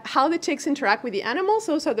at how the ticks interact with the animals.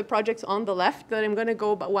 Those are the projects on the left that I'm going to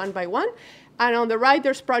go one by one. And on the right,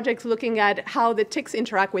 there's projects looking at how the ticks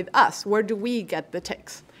interact with us. Where do we get the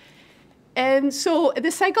ticks? And so the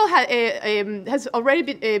cycle has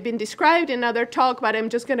already been described in another talk, but I'm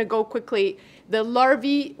just going to go quickly. The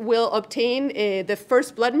larvae will obtain the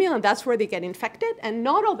first blood meal, and that's where they get infected. And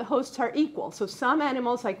not all the hosts are equal. So some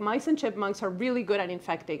animals, like mice and chipmunks, are really good at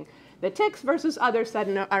infecting the ticks versus others that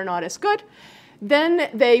are not as good. Then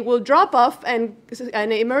they will drop off and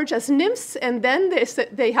emerge as nymphs, and then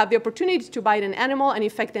they have the opportunity to bite an animal and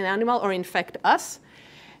infect an animal or infect us,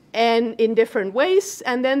 and in different ways.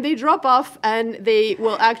 And then they drop off, and they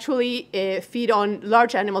will actually feed on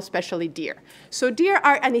large animals, especially deer. So deer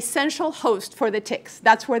are an essential host for the ticks.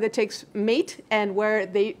 That's where the ticks mate and where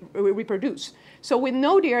they reproduce. So with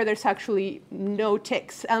no deer, there's actually no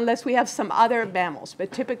ticks, unless we have some other mammals,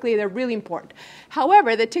 but typically they're really important.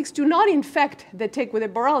 However, the ticks do not infect the tick with the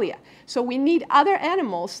Borrelia. So we need other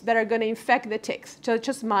animals that are going to infect the ticks, such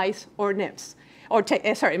as mice or nymphs, or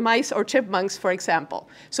mice or chipmunks, for example.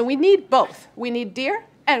 So we need both. We need deer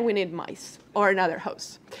and we need mice or another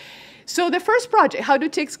host. So the first project, how do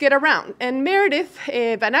ticks get around? And Meredith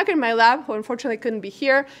Van Acker in my lab, who unfortunately couldn't be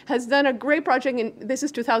here, has done a great project, this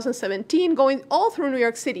is 2017, going all through New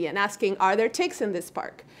York City and asking, are there ticks in this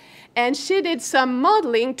park? And she did some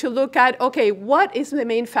modeling to look at, okay, what is the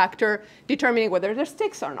main factor determining whether there's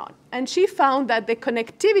ticks or not? And she found that the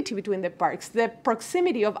connectivity between the parks, the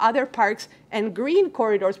proximity of other parks and green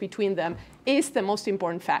corridors between them is the most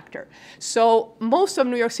important factor. So most of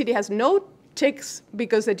New York City has no ticks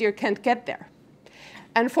because the deer can't get there.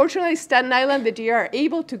 Unfortunately, Staten Island, the deer are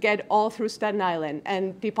able to get all through Staten Island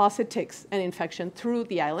and deposit ticks and infection through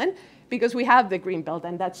the island because we have the green belt,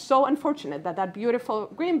 and that's so unfortunate that that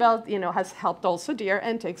beautiful green belt, has helped also deer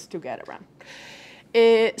and ticks to get around.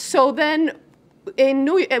 So then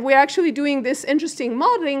we're actually doing this interesting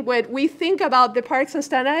modeling where we think about the parks on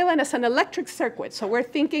Staten Island as an electric circuit. So we're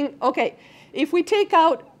thinking, okay, if we take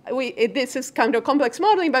out, this is kind of complex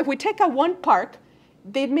modeling, but if we take out one park,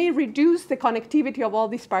 they may reduce the connectivity of all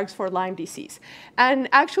these parks for Lyme disease. And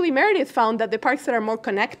actually, Meredith found that the parks that are more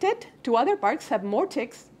connected to other parks have more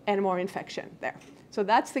ticks and more infection there. So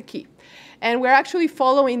that's the key. And we're actually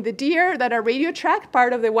following the deer that are radio tracked,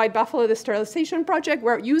 part of the White Buffalo Sterilization Project.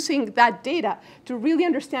 We're using that data to really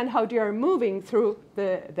understand how deer are moving through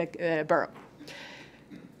the burrow.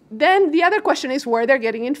 Then the other question is where they're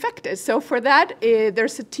getting infected. So for that,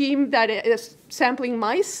 there's a team that is sampling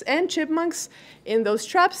mice and chipmunks in those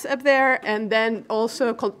traps up there, and then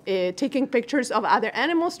also taking pictures of other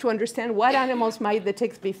animals to understand what animals might the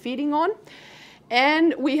ticks be feeding on.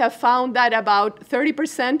 And we have found that about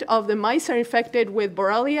 30% of the mice are infected with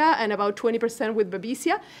Borrelia and about 20% with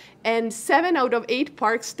Babesia. And 7 out of 8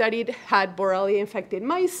 parks studied had Borrelia-infected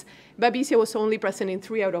mice. Babesia was only present in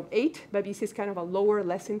 3 out of 8. Babesia is kind of a lower,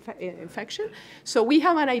 less infection. So we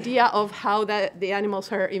have an idea of how the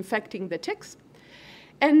animals are infecting the ticks.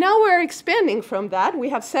 And now we're expanding from that. We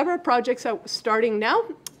have several projects starting now,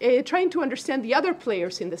 trying to understand the other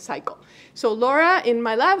players in the cycle. So Laura in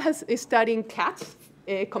my lab is studying cats,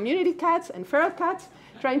 community cats and feral cats,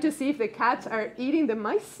 trying to see if the cats are eating the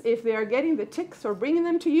mice, if they are getting the ticks or bringing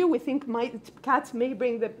them to you. We think cats may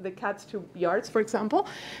bring the cats to yards, for example.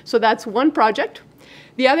 So that's one project.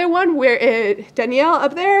 The other one, where Danielle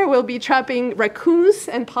up there will be trapping raccoons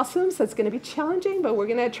and possums. That's going to be challenging, but we're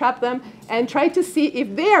going to trap them and try to see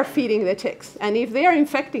if they are feeding the ticks and if they are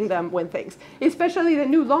infecting them with things, especially the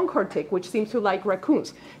new longhorn tick, which seems to like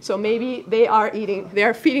raccoons. So maybe they are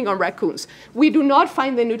feeding on raccoons. We do not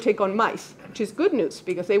find the new tick on mice, which is good news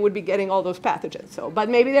because they would be getting all those pathogens. So, but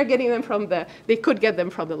maybe they're getting them they could get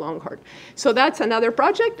them from the longhorn. So that's another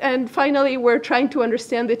project. And finally, we're trying to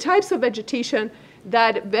understand the types of vegetation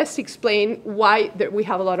that best explain why we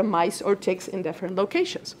have a lot of mice or ticks in different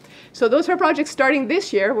locations. So those are projects starting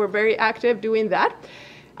this year. We're very active doing that.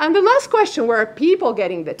 And the last question, where are people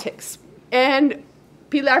getting the ticks? And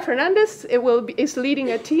Pilar Fernandez is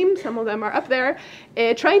leading a team, some of them are up there,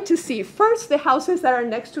 trying to see first the houses that are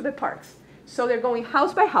next to the parks. So they're going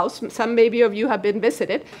house by house, some maybe of you have been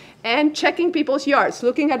visited, and checking people's yards,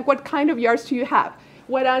 looking at what kind of yards do you have,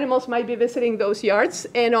 what animals might be visiting those yards,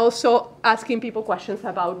 and also asking people questions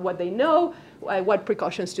about what they know, what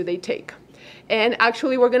precautions do they take. And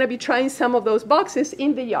actually, we're going to be trying some of those boxes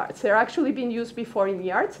in the yards. They're actually being used before in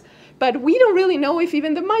yards, but we don't really know if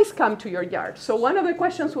even the mice come to your yard. So one of the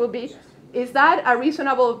questions will be, is that a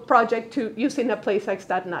reasonable project to use in a place like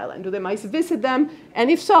Staten Island? Do the mice visit them? And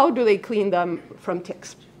if so, do they clean them from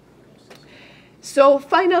ticks? So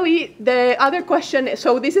finally, the other question,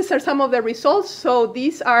 so these are some of the results. So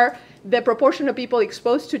these are the proportion of people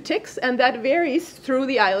exposed to ticks, and that varies through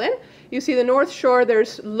the island. You see the North Shore,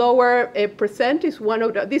 there's lower percent.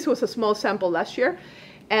 This was a small sample last year.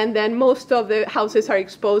 And then most of the houses are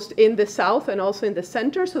exposed in the south and also in the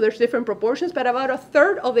center. So there's different proportions, but about a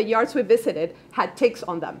third of the yards we visited had ticks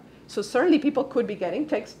on them. So certainly people could be getting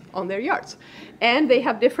ticks on their yards. And they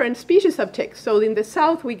have different species of ticks. So in the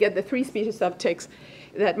south, we get the 3 species of ticks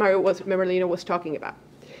that Merlino was talking about.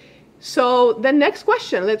 So the next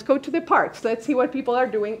question, let's go to the parks. Let's see what people are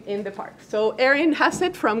doing in the parks. So Erin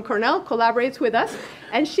Hassett from Cornell collaborates with us,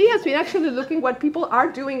 and she has been actually looking what people are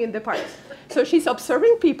doing in the parks. So she's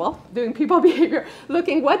observing people, doing people behavior,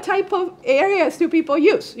 looking what type of areas do people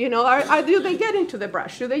use. You know, do they get into the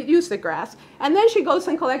brush? Do they use the grass? And then she goes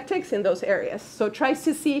and collects ticks in those areas. So tries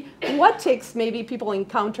to see what ticks maybe people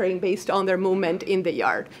encountering based on their movement in the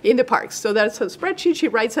yard, in the parks. So that's a spreadsheet she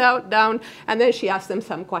writes down, and then she asks them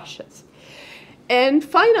some questions. And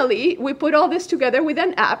finally, we put all this together with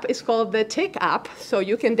an app. It's called the Tick app. So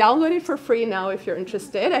you can download it for free now if you're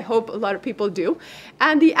interested. I hope a lot of people do.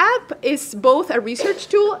 And the app is both a research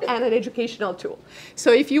tool and an educational tool.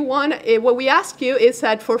 So if you want, what we ask you is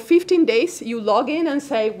that for 15 days, you log in and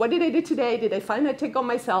say, what did I do today? Did I find a tick on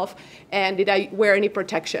myself? And did I wear any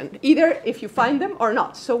protection? Either if you find them or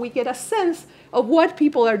not. So we get a sense of what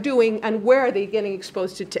people are doing and where are they getting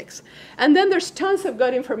exposed to ticks. And then there's tons of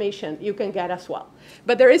good information you can get as well.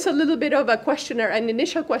 But there is a little bit of a questionnaire, an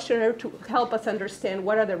initial questionnaire to help us understand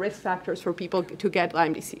what are the risk factors for people to get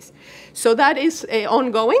Lyme disease. So that is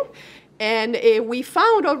ongoing. And we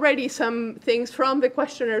found already some things from the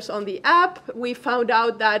questionnaires on the app. We found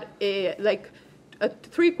out that like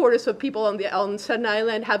 3/4 of people on Staten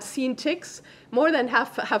Island have seen ticks. More than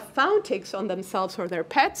half have found ticks on themselves or their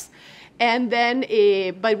pets. And then,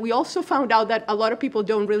 but we also found out that a lot of people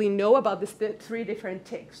don't really know about the 3 different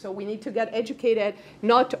ticks. So we need to get educated.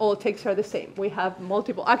 Not all ticks are the same. We have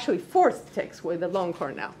multiple, actually 4 ticks with the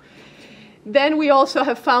longhorn now. Then we also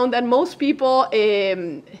have found that most people,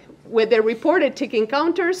 with their reported tick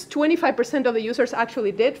encounters, 25% of the users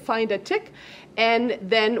actually did find a tick. And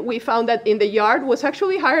then we found that in the yard was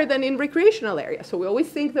actually higher than in recreational areas. So we always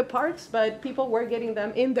think the parks, but people were getting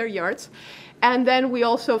them in their yards. And then we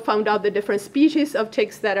also found out the different species of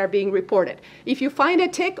ticks that are being reported. If you find a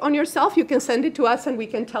tick on yourself, you can send it to us and we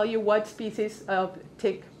can tell you what species of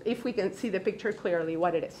tick, if we can see the picture clearly,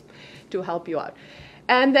 what it is, to help you out.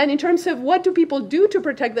 And then in terms of what do people do to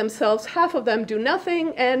protect themselves, half of them do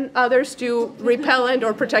nothing and others do repellent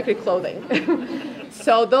or protective clothing.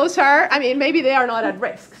 So those are, I mean, maybe they are not at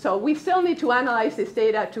risk. So we still need to analyze this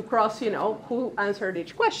data to cross, you know, who answered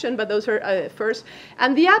each question, but those are first.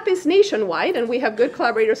 And the app is nationwide, and we have good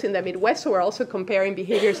collaborators in the Midwest, so we're also comparing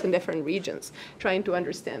behaviors in different regions, trying to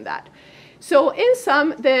understand that. So in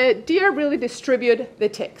sum, the deer really distribute the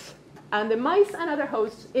ticks, and the mice and other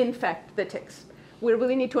hosts infect the ticks. We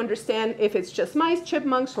really need to understand if it's just mice,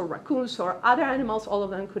 chipmunks, or raccoons, or other animals, all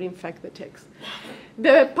of them could infect the ticks.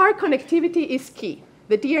 The park connectivity is key.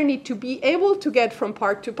 The deer need to be able to get from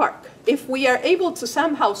park to park. If we are able to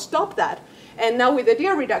somehow stop that, and now with the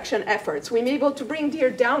deer reduction efforts, we may be able to bring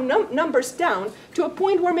deer down, numbers down to a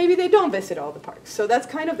point where maybe they don't visit all the parks. So that's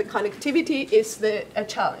kind of the connectivity is a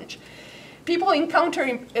challenge. People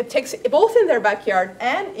encounter ticks both in their backyard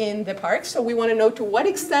and in the parks, so we want to know to what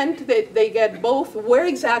extent they get both, where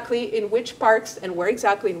exactly in which parks and where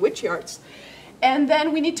exactly in which yards. And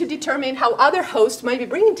then we need to determine how other hosts might be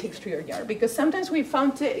bringing ticks to your yard, because sometimes we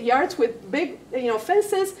found yards with big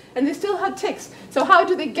fences and they still had ticks. So how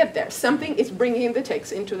do they get there? Something is bringing the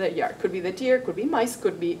ticks into the yard. Could be the deer, could be mice,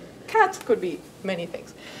 could be cats, could be many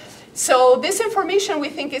things. So this information we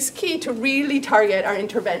think is key to really target our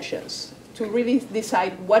interventions, to really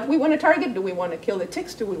decide what we want to target. Do we want to kill the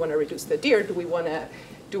ticks? Do we want to reduce the deer? Do we want to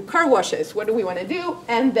do car washes? What do we want to do?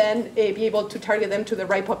 And then be able to target them to the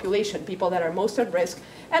right population, people that are most at risk,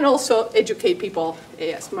 and also educate people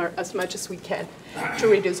as much as we can to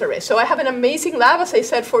reduce the risk. So I have an amazing lab. As I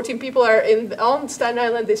said, 14 people are on Staten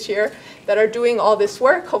Island this year that are doing all this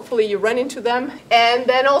work. Hopefully you run into them. And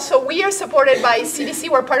then also we are supported by CDC.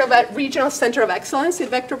 We're part of a regional center of excellence in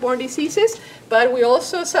vector-borne diseases, but we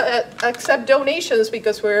also accept donations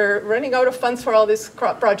because we're running out of funds for all these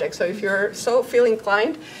projects. So if you're so feel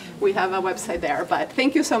inclined, we have a website there. But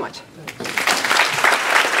thank you so much.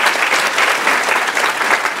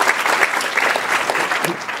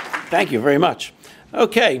 Thank you very much.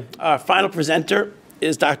 Okay, our final presenter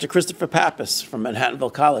is Dr. Christopher Pappas from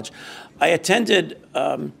Manhattanville College. I attended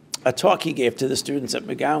a talk he gave to the students at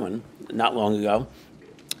McGowan not long ago,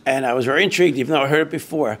 and I was very intrigued, even though I heard it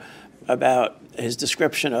before, about his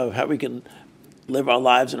description of how we can live our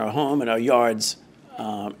lives in our home and our yards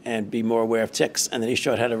and be more aware of ticks. And then he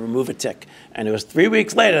showed how to remove a tick. And it was 3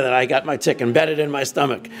 weeks later that I got my tick embedded in my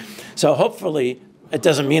stomach. So hopefully it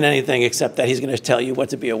doesn't mean anything except that he's going to tell you what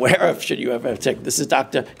to be aware of should you ever have a tick. This is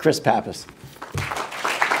Dr. Chris Pappas.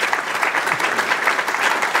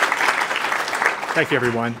 Thank you,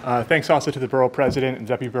 everyone. Thanks also to the borough president and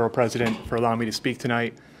deputy borough president for allowing me to speak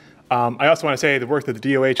tonight. I also want to say the work that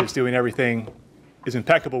the DOH is doing, everything is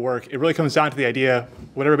impeccable work. It really comes down to the idea,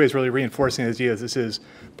 what everybody's really reinforcing the idea is this is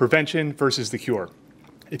prevention versus the cure.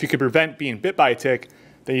 If you can prevent being bit by a tick,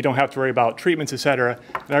 then you don't have to worry about treatments, et cetera,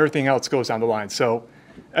 and everything else goes down the line. So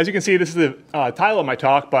as you can see, this is the title of my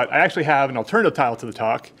talk, but I actually have an alternative title to the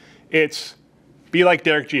talk. It's Be Like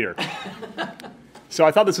Derek Jeter. So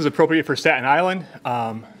I thought this was appropriate for Staten Island.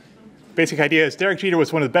 Basic idea is Derek Jeter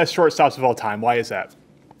was one of the best shortstops of all time. Why is that?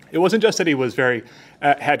 It wasn't just that he was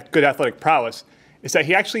had good athletic prowess. It's that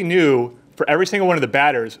he actually knew for every single one of the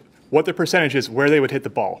batters what the percentage is where they would hit the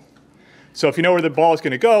ball. So if you know where the ball is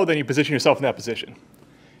going to go, then you position yourself in that position.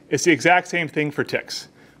 It's the exact same thing for ticks.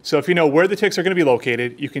 So if you know where the ticks are going to be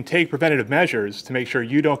located, you can take preventative measures to make sure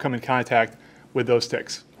you don't come in contact with those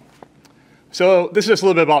ticks. So this is just a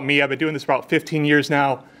little bit about me. I've been doing this for about 15 years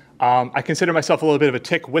now. I consider myself a little bit of a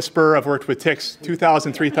tick whisperer. I've worked with ticks,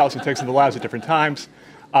 2,000, 3,000 ticks in the labs at different times.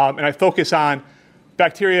 And I focus on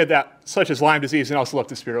bacteria such as Lyme disease and also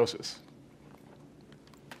leptospirosis.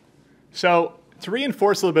 So to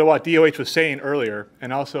reinforce a little bit what DOH was saying earlier,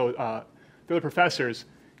 and also the other professors,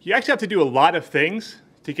 you actually have to do a lot of things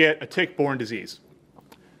to get a tick-borne disease.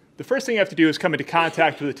 The first thing you have to do is come into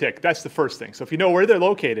contact with a tick. That's the first thing. So if you know where they're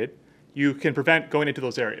located, you can prevent going into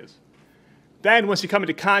those areas. Then once you come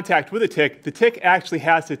into contact with a tick, the tick actually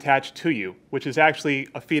has to attach to you, which is actually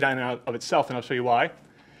a feat in and of itself, and I'll show you why.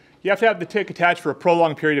 You have to have the tick attached for a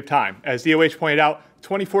prolonged period of time. As DOH pointed out,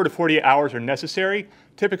 24 to 48 hours are necessary,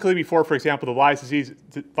 typically before, for example, the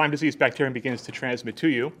Lyme disease bacterium begins to transmit to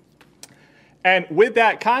you. And with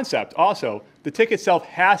that concept also, the tick itself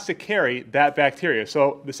has to carry that bacteria.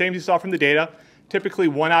 So the same as you saw from the data, typically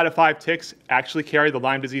 1 out of 5 ticks actually carry the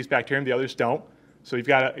Lyme disease bacterium, the others don't. So you've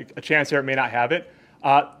got a chance there it may not have it.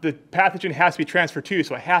 The pathogen has to be transferred to you,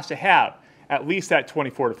 so it has to have at least that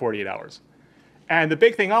 24 to 48 hours. And the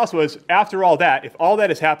big thing also is, after all that, if all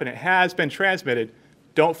that has happened, it has been transmitted,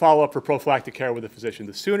 don't follow up for prophylactic care with a physician.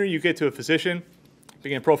 The sooner you get to a physician,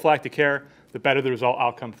 begin prophylactic care, the better the result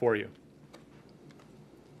outcome for you.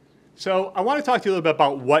 So I want to talk to you a little bit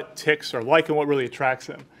about what ticks are like and what really attracts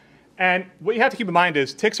them. And what you have to keep in mind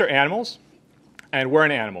is ticks are animals, and we're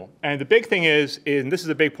an animal. And the big thing is, and this is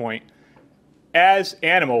a big point, as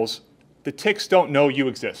animals, the ticks don't know you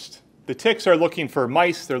exist. The ticks are looking for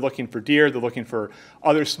mice, they're looking for deer, they're looking for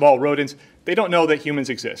other small rodents. They don't know that humans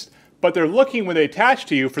exist. But they're looking when they attach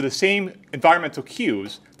to you for the same environmental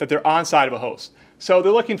cues that they're on side of a host. So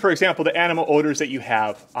they're looking, for example, the animal odors that you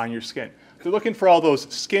have on your skin. They're looking for all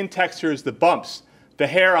those skin textures, the bumps, the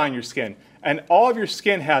hair on your skin. And all of your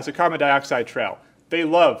skin has a carbon dioxide trail. They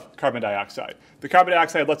love carbon dioxide. The carbon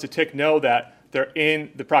dioxide lets a tick know that they're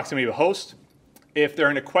in the proximity of a host. If they're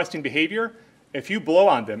in a questing behavior, if you blow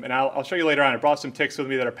on them, and I'll show you later on, I brought some ticks with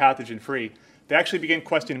me that are pathogen-free, they actually begin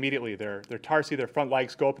questing immediately. Their tarsi, their front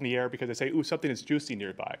legs go up in the air because they say, ooh, something is juicy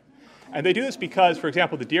nearby. And they do this because, for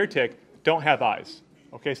example, the deer tick don't have eyes.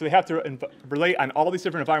 Okay, so they have to relate on all these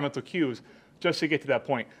different environmental cues just to get to that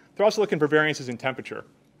point. They're also looking for variances in temperature.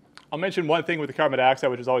 I'll mention one thing with the carbon dioxide,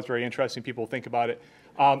 which is always very interesting. People think about it.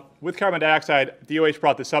 With carbon dioxide, DOH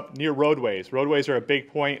brought this up near roadways. Roadways are a big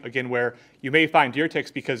point, again, where you may find deer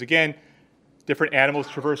ticks because, again, different animals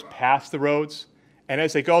traverse past the roads. And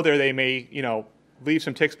as they go there, they may, leave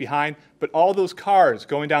some ticks behind. But all those cars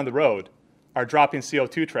going down the road are dropping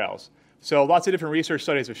CO2 trails. So lots of different research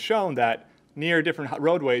studies have shown that near different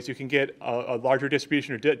roadways, you can get a larger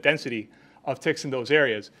distribution or density of ticks in those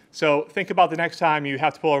areas. So think about the next time you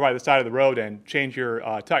have to pull over by the side of the road and change your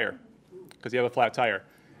tire because you have a flat tire.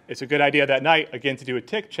 It's a good idea that night, again, to do a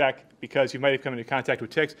tick check because you might have come into contact with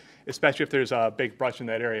ticks, especially if there's a big brush in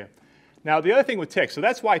that area. Now, the other thing with ticks, so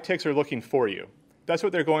that's why ticks are looking for you. That's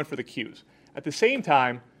what they're going for, the cues. At the same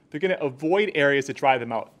time, they're going to avoid areas that dry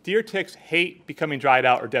them out. Deer ticks hate becoming dried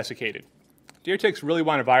out or desiccated. Deer ticks really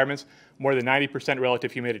want environments more than 90%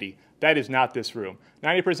 relative humidity. That is not this room.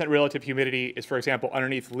 90% relative humidity is, for example,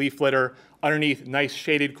 underneath leaf litter, underneath nice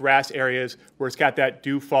shaded grass areas where it's got that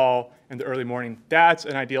dew fall in the early morning. That's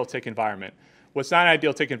an ideal tick environment. What's not an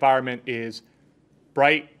ideal tick environment is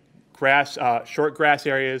bright grass, short grass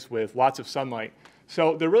areas with lots of sunlight.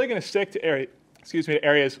 So they're really going to stick to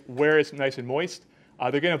areas where it's nice and moist.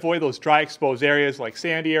 They're going to avoid those dry exposed areas like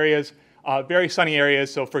sandy areas, very sunny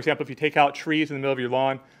areas. So for example, if you take out trees in the middle of your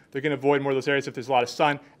lawn, they're going to avoid more of those areas if there's a lot of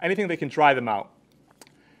sun, anything that can dry them out.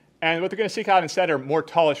 And what they're going to seek out instead are more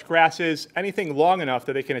tallish grasses, anything long enough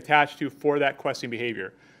that they can attach to for that questing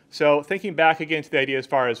behavior. So thinking back again to the idea as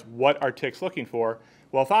far as what are ticks looking for,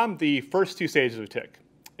 well, if I'm the first two stages of a tick,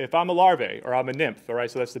 if I'm a larvae or I'm a nymph, all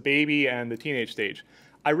right, so that's the baby and the teenage stage,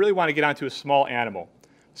 I really want to get onto a small animal.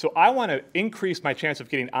 So I want to increase my chance of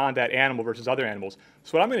getting on that animal versus other animals.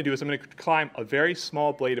 So what I'm going to do is I'm going to climb a very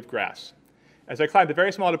small blade of grass. As I climb the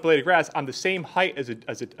very small blade of grass, I'm the same height as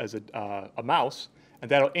a mouse, and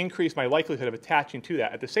that'll increase my likelihood of attaching to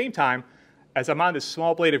that. At the same time, as I'm on this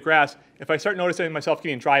small blade of grass, if I start noticing myself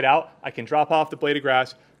getting dried out, I can drop off the blade of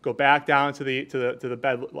grass, go back down to the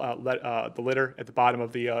bed, the litter at the bottom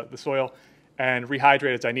of the soil, and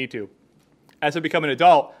rehydrate as I need to. As I become an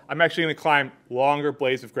adult, I'm actually going to climb longer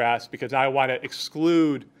blades of grass because now I want to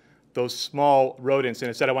exclude those small rodents, and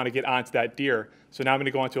instead I want to get onto that deer. So now I'm going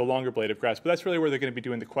to go onto a longer blade of grass. But that's really where they're going to be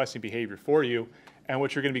doing the questing behavior for you and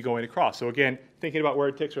what you're going to be going across. So again, thinking about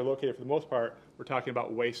where ticks are located for the most part, we're talking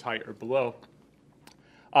about waist height or below.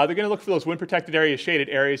 They're going to look for those wind-protected areas, shaded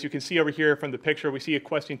areas. You can see over here from the picture, we see a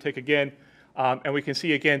questing tick again. And we can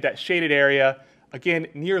see, again, that shaded area. Again,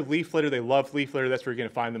 near leaf litter, they love leaf litter. That's where you're going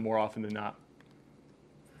to find them more often than not.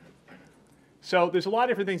 So there's a lot of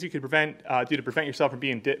different things you can do to prevent yourself from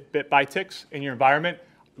being bit by ticks in your environment.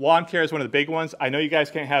 Lawn care is one of the big ones. I know you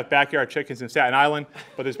guys can't have backyard chickens in Staten Island,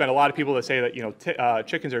 but there's been a lot of people that say that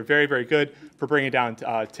chickens are very, very good for bringing down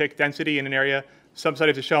tick density in an area. Some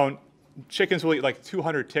studies have shown chickens will eat like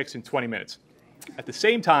 200 ticks in 20 minutes. At the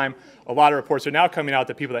same time, a lot of reports are now coming out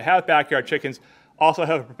that people that have backyard chickens also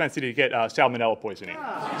have a propensity to get salmonella poisoning.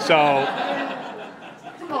 So,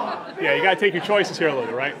 yeah, you got to take your choices here a little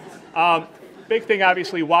bit, right? Big thing,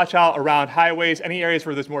 obviously, watch out around highways, any areas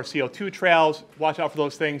where there's more CO2 trails, watch out for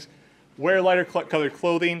those things. Wear lighter colored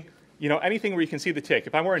clothing, anything where you can see the tick.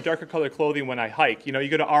 If I'm wearing darker colored clothing when I hike, you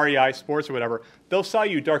go to REI Sports or whatever, they'll sell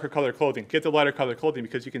you darker colored clothing. Get the lighter colored clothing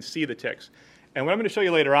because you can see the ticks. And what I'm going to show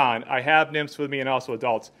you later on, I have nymphs with me and also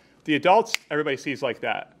adults. The adults, everybody sees like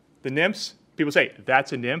that. The nymphs, people say,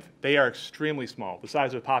 that's a nymph. They are extremely small, the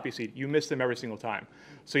size of a poppy seed. You miss them every single time.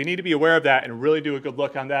 So you need to be aware of that and really do a good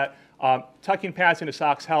look on that. Tucking pants into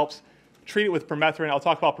socks helps. Treat it with permethrin. I'll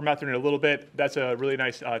talk about permethrin in a little bit. That's a really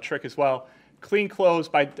nice trick as well. Clean clothes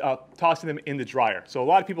by tossing them in the dryer. So a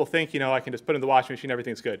lot of people think, I can just put it in the washing machine,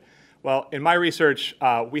 everything's good. Well, in my research,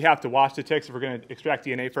 we have to wash the ticks if we're going to extract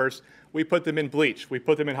DNA first. We put them in bleach. We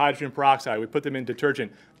put them in hydrogen peroxide. We put them in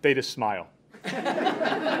detergent. They just smile.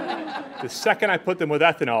 The second I put them with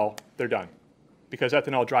ethanol, they're done because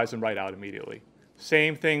ethanol dries them right out immediately.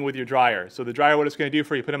 Same thing with your dryer. So the dryer, what it's going to do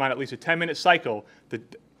for you, put them on at least a 10-minute cycle.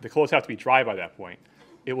 The clothes have to be dry by that point.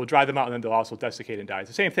 It will dry them out, and then they'll also desiccate and die. It's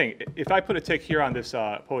the same thing. If I put a tick here on this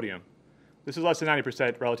podium, this is less than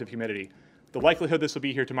 90% relative humidity. The likelihood this will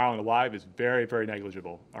be here tomorrow and alive is very, very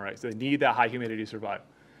negligible. All right, so they need that high humidity to survive.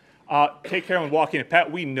 Take care when walking a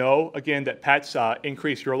pet. We know, again, that pets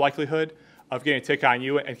increase your likelihood of getting a tick on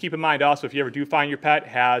you. And keep in mind also, if you ever do find your pet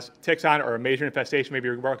has ticks on it or a major infestation, maybe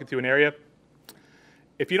you're walking through an area,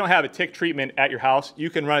 if you don't have a tick treatment at your house,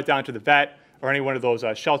 you can run it down to the vet or any one of those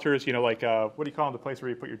shelters, like, what do you call them, the place where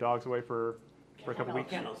you put your dogs away for a couple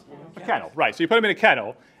weeks? Kennels. A kennel, right. So you put them in a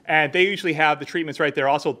kennel, and they usually have the treatments right there.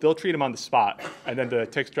 Also, they'll treat them on the spot, and then the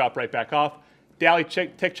ticks drop right back off. Daily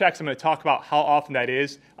tick checks, I'm going to talk about how often that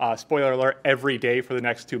is. Spoiler alert, every day for the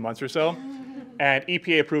next 2 months or so. And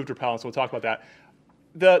EPA-approved repellents, we'll talk about that.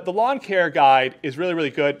 The lawn care guide is really,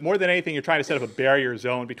 really good. More than anything, you're trying to set up a barrier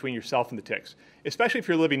zone between yourself and the ticks. Especially if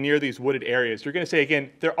you're living near these wooded areas. You're going to say, again,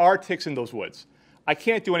 there are ticks in those woods. I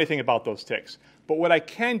can't do anything about those ticks. But what I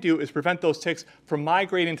can do is prevent those ticks from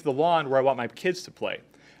migrating to the lawn where I want my kids to play.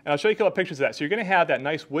 And I'll show you a couple of pictures of that. So you're going to have that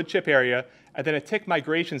nice wood chip area, and then a tick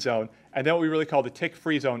migration zone, and then what we really call the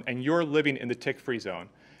tick-free zone, and you're living in the tick-free zone.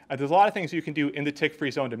 And there's a lot of things you can do in the tick-free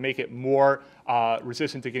zone to make it more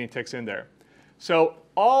resistant to getting ticks in there. So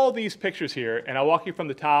all these pictures here, and I'll walk you from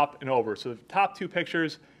the top and over. So the top two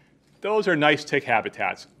pictures, those are nice tick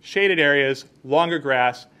habitats. Shaded areas, longer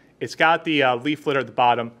grass. It's got the leaf litter at the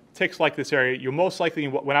bottom. Ticks like this area. You'll most likely,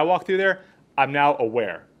 when I walk through there, I'm now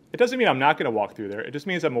aware. It doesn't mean I'm not going to walk through there. It just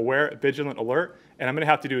means I'm aware, vigilant, alert, and I'm going to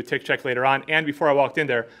have to do a tick check later on. And before I walked in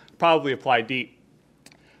there, probably apply DEET.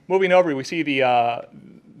 Moving over, we see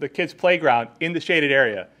the kids' playground in the shaded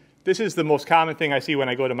area. This is the most common thing I see when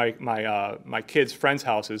I go to my kids' friends'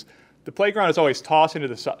 houses. The playground is always tossed into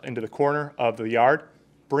the corner of the yard.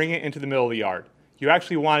 Bring it into the middle of the yard. You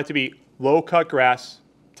actually want it to be low-cut grass.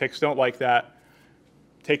 Ticks don't like that.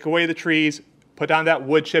 Take away the trees. Put down that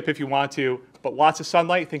wood chip if you want to. But lots of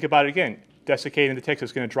sunlight, think about it again. Desiccating the ticks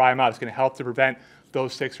is going to dry them out. It's going to help to prevent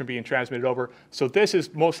those ticks from being transmitted over. So this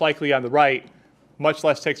is most likely on the right. Much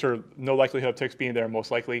less ticks, or no likelihood of ticks being there,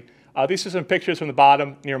 most likely. These are some pictures from the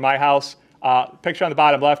bottom near my house. Picture on the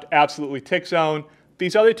bottom left, absolutely tick zone.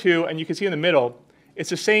 These other two, and you can see in the middle,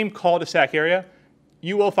 it's the same cul-de-sac area.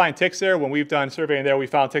 You will find ticks there. When we've done surveying there, we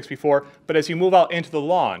found ticks before. But as you move out into the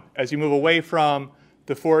lawn, as you move away from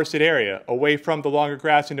the forested area, away from the longer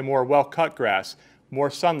grass into more well-cut grass, more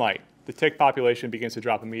sunlight, the tick population begins to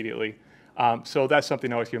drop immediately. So that's something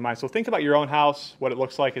to always keep in mind. So think about your own house, what it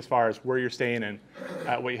looks like as far as where you're staying and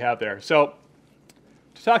what you have there. So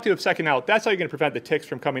to to talk to you a second now, that's how you're going to prevent the ticks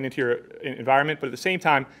from coming into your environment, but at the same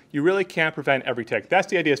time, you really can't prevent every tick. That's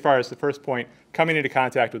the idea as far as the first point, coming into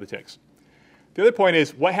contact with the ticks. The other point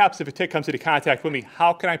is, what happens if a tick comes into contact with me?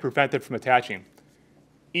 How can I prevent it from attaching?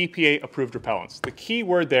 EPA-approved repellents. The key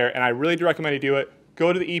word there, and I really do recommend you do it,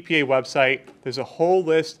 go to the EPA website. There's a whole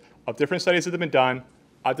list of different studies that have been done.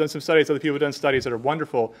 I've done some studies, other people have done studies that are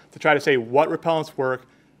wonderful to try to say what repellents work,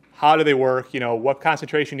 how do they work, what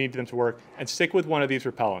concentration you need them to work, and stick with one of these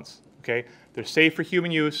repellents, okay? They're safe for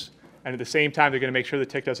human use, and at the same time, they're going to make sure the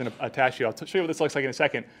tick doesn't attach to you. I'll show you what this looks like in a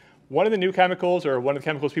second. One of the new chemicals, or one of the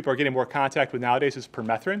chemicals people are getting more contact with nowadays is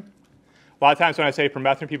permethrin. A lot of times when I say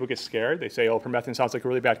permethrin, people get scared. They say, oh, permethrin sounds like a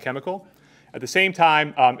really bad chemical. At the same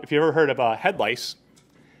time, if you've ever heard of head lice,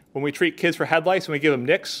 when we treat kids for head lice and we give them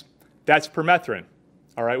nicks, that's permethrin.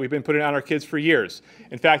 All right, we've been putting it on our kids for years.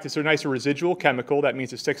 In fact, it's a nice residual chemical. That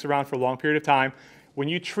means it sticks around for a long period of time. When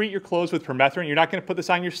you treat your clothes with permethrin, you're not going to put this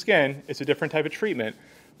on your skin. It's a different type of treatment.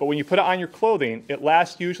 But when you put it on your clothing, it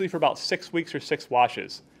lasts usually for about 6 weeks or 6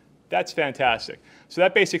 washes. That's fantastic. So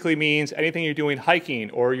that basically means anything you're doing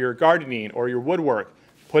hiking or your gardening or your woodwork,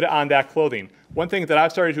 put it on that clothing. One thing that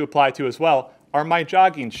I've started to apply to as well are my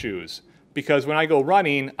jogging shoes. Because when I go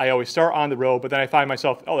running, I always start on the road, but then I find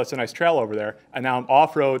myself, oh, that's a nice trail over there. And now I'm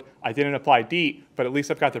off-road. I didn't apply DEET, but at least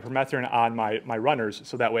I've got the permethrin on my runners,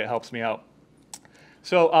 so that way it helps me out.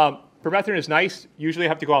 So permethrin is nice. Usually I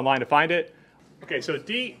have to go online to find it. Okay, so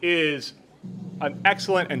DEET is an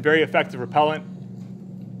excellent and very effective repellent.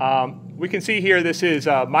 We can see here this is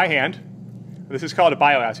my hand. This is called a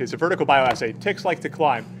bioassay. It's a vertical bioassay. Ticks like to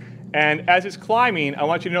climb. And as it's climbing, I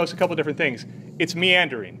want you to notice a couple different things. It's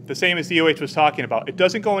meandering, the same as DOH was talking about. It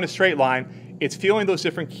doesn't go in a straight line. It's feeling those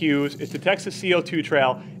different cues. It detects the CO2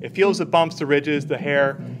 trail. It feels the bumps, the ridges, the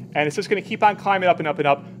hair, and it's just going to keep on climbing up and up and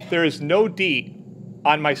up. There is no DEET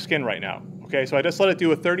on my skin right now. Okay, so I just let it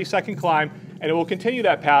do a 30-second climb, and it will continue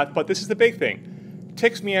that path, but this is the big thing.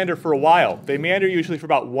 Ticks meander for a while. They meander usually for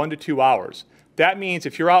about 1 to 2 hours. That means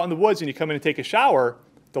if you're out in the woods and you come in and take a shower,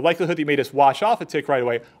 the likelihood that you may just wash off a tick right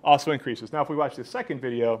away also increases. Now, if we watch the second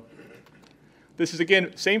video, this is,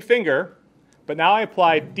 again, same finger, but now I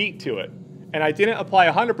applied DEET to it. And I didn't apply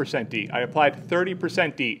 100% DEET. I applied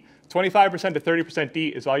 30% DEET. 25% to 30%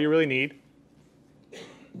 DEET is all you really need.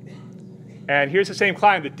 And here's the same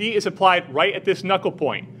climb. The DEET is applied right at this knuckle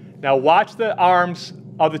point. Now watch the arms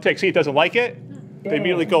of the tick. See, it doesn't like it. They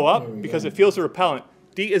immediately go up because it feels the repellent.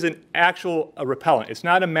 DEET is an actual repellent. It's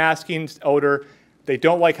not a masking odor. They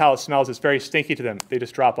don't like how it smells. It's very stinky to them. They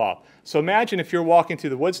just drop off. So imagine if you're walking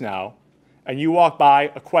through the woods now, and you walk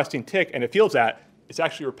by a questing tick, and it feels that, it's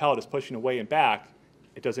actually repelled, it's pushing away and back,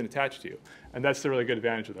 it doesn't attach to you. And that's the really good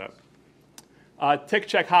advantage of that. Tick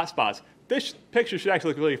check hotspots. This picture should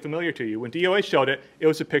actually look really familiar to you. When DOH showed it, it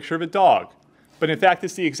was a picture of a dog. But in fact,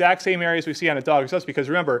 it's the exact same areas we see on a dog as us, because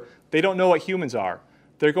remember, they don't know what humans are.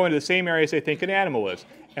 They're going to the same areas they think an animal is.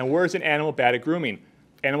 And where is an animal bad at grooming?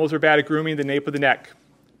 Animals are bad at grooming the nape of the neck,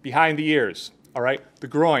 behind the ears, all right? The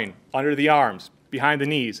groin, under the arms, behind the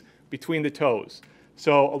knees, between the toes.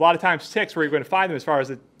 So a lot of times ticks, where you're going to find them as far as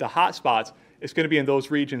the hot spots, it's going to be in those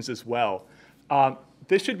regions as well.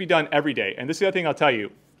 This should be done every day. And this is the other thing I'll tell you.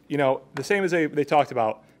 The same as they talked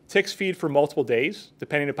about, ticks feed for multiple days,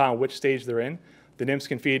 depending upon which stage they're in. The nymphs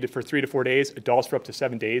can feed for 3 to 4 days, adults for up to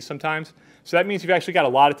 7 days sometimes. So that means you've actually got a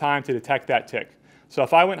lot of time to detect that tick. So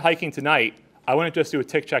if I went hiking tonight, I wouldn't just do a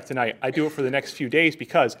tick check tonight. I do it for the next few days,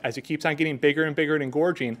 because as it keeps on getting bigger and bigger and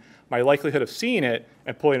engorging, my likelihood of seeing it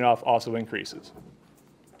and pulling it off also increases.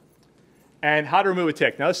 And how to remove a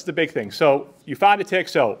tick. Now, this is the big thing. So you found a tick.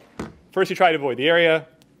 So first you try to avoid the area,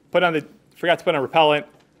 forgot to put on repellent,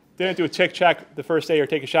 didn't do a tick check the first day or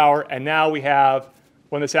take a shower, and now we have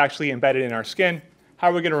one that's actually embedded in our skin. How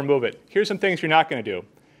are we going to remove it? Here's some things you're not going to do.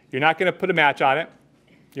 You're not going to put a match on it.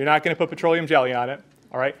 You're not going to put petroleum jelly on it.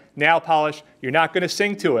 All right, nail polish, you're not going to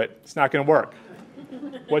sing to it. It's not going to work.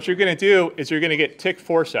 What you're going to do is you're going to get tick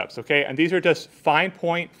forceps, okay? And these are just fine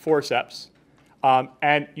point forceps.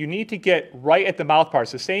 And you need to get right at the mouth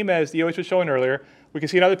parts, the same as the OH was showing earlier. We can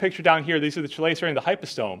see another picture down here. These are the chelicera and the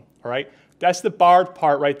hypostome, all right? That's the barbed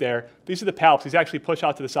part right there. These are the palps. These actually push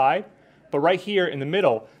out to the side. But right here in the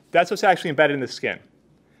middle, that's what's actually embedded in the skin.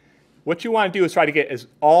 What you want to do is try to get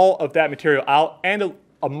all of that material out, and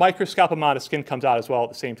a microscopic amount of skin comes out as well at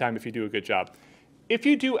the same time if you do a good job. If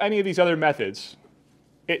you do any of these other methods,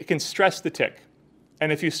 it can stress the tick.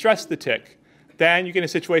 And if you stress the tick, then you get in a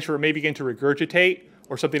situation where it may begin to regurgitate,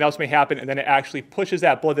 or something else may happen, and then it actually pushes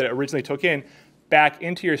that blood that it originally took in back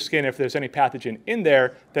into your skin. If there's any pathogen in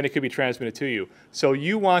there, then it could be transmitted to you. So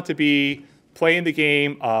you want to be playing the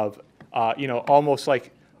game of, almost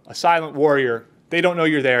like a silent warrior, They don't know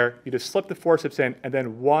you're there. You just slip the forceps in, and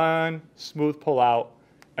then one smooth pull out,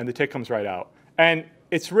 and the tick comes right out. And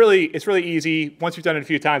it's really easy. Once you've done it a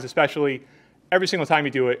few times, especially, every single time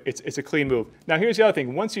you do it, it's a clean move. Now, here's the other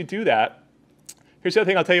thing. Once you do that, here's the other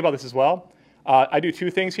thing I'll tell you about this as well. I do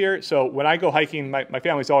two things here. So when I go hiking, my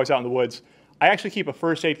family's always out in the woods. I actually keep a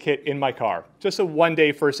first aid kit in my car, just a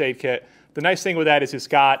one-day first aid kit. The nice thing with that is it's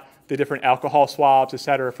got the different alcohol swabs, et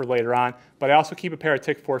cetera, for later on. But I also keep a pair of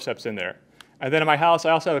tick forceps in there. And then in my house,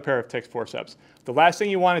 I also have a pair of tick forceps. The last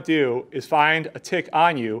thing you want to do is find a tick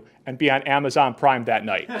on you and be on Amazon Prime that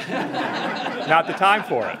night. Not the time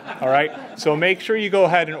for it, all right? So make sure you go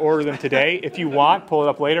ahead and order them today. If you want, pull it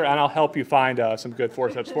up later, and I'll help you find some good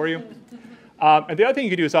forceps for you. And the other thing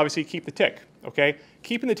you can do is obviously keep the tick, okay?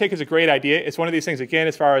 Keeping the tick is a great idea. It's one of these things, again,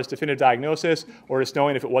 as far as definitive diagnosis or just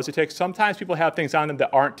knowing if it was a tick. Sometimes people have things on them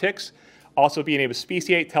that aren't ticks. Also being able to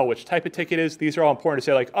speciate, tell which type of tick it is. These are all important to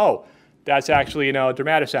say, like, oh, that's actually, a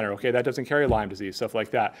dermatocenter, okay? That doesn't carry Lyme disease, stuff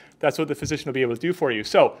like that. That's what the physician will be able to do for you.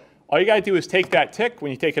 So all you got to do is take that tick.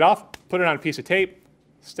 When you take it off, put it on a piece of tape,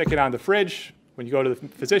 stick it on the fridge. When you go to the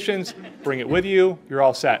physician's, bring it with you. You're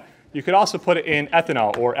all set. You could also put it in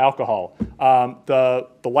ethanol or alcohol. The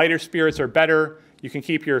lighter spirits are better. You can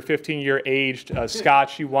keep your 15-year aged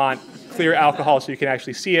scotch. You want clear alcohol so you can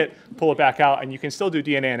actually see it, pull it back out, and you can still do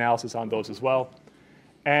DNA analysis on those as well.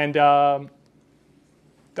 And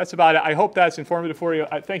that's about it. I hope that's informative for you.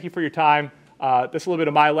 Thank you for your time. This is a little bit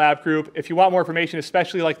of my lab group. If you want more information,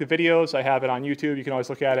 especially like the videos, I have it on YouTube. You can always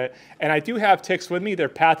look at it. And I do have ticks with me. They're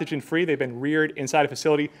pathogen-free. They've been reared inside a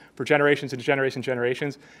facility for generations and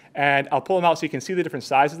generations. And I'll pull them out so you can see the different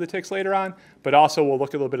sizes of the ticks later on. But also, we'll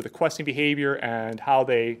look at a little bit of the questing behavior and how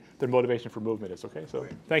their motivation for movement is. Okay, so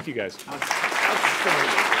thank you, guys.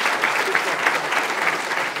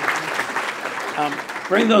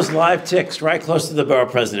 Bring those live ticks right close to the borough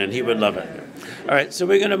president. He would love it. All right, so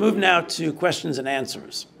we're going to move now to questions and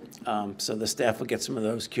answers. So the staff will get some of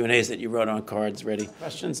those Q&As that you wrote on cards ready.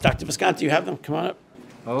 Questions? Dr. Visconti, you have them? Come on up.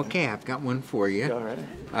 Okay, I've got one for you. Go right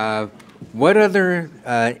ahead. What other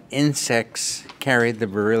insects carry the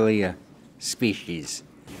Borrelia species?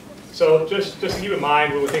 So just to keep in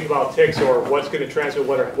mind when we think about ticks or what's going to transmit,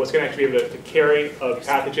 what's going to actually be able to carry a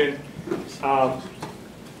pathogen,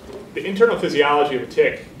 the internal physiology of a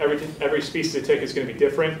tick, every species of tick is going to be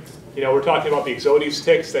different. We're talking about the Ixodes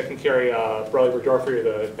ticks that can carry Borrelia burgdorferi,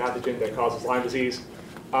 the pathogen that causes Lyme disease.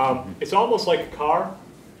 It's almost like a car.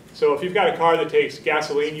 So if you've got a car that takes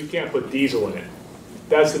gasoline, you can't put diesel in it.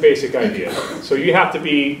 That's the basic idea. So you have to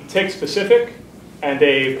be tick specific, and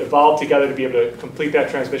they evolved together to be able to complete that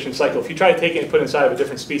transmission cycle. If you try to take it and put it inside of a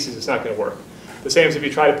different species, it's not going to work. The same as if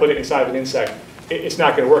you try to put it inside of an insect, it's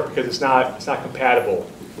not going to work because it's not compatible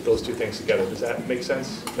with those two things together. Does that make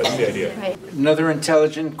sense? That's the idea. Right. Another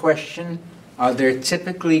intelligent question. Are there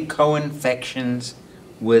typically co-infections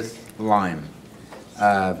with Lyme?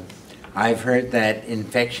 I've heard that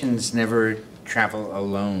infections never travel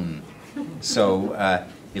alone. So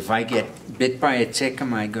if I get bit by a tick,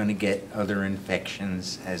 am I going to get other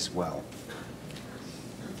infections as well?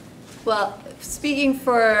 Well, speaking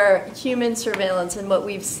for human surveillance and what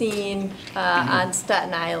we've seen on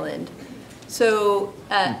Staten Island, so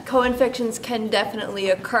co-infections can definitely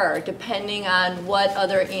occur depending on what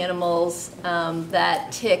other animals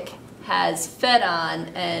that tick has fed on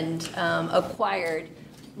and acquired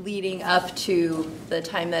leading up to the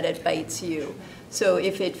time that it bites you. So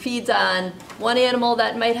if it feeds on one animal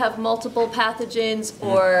that might have multiple pathogens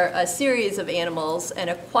or a series of animals and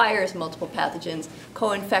acquires multiple pathogens,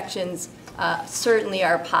 co-infections certainly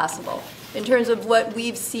are possible. In terms of what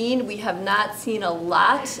we've seen, we have not seen a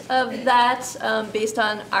lot of that based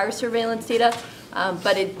on our surveillance data,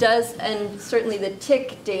 but it does, and certainly the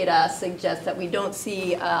tick data suggests that we don't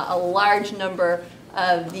see a large number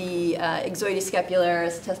of the Ixodes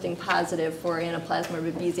scapularis testing positive for Anaplasma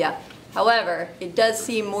babesia. However, it does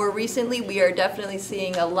seem more recently, we are definitely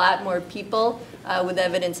seeing a lot more people with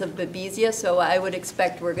evidence of babesia, so I would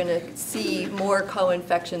expect we're going to see more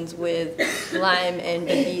co-infections with Lyme and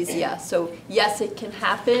babesia. So yes, it can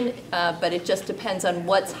happen, but it just depends on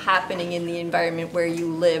what's happening in the environment where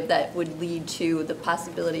you live that would lead to the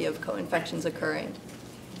possibility of co-infections occurring.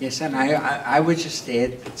 Yes, and I would just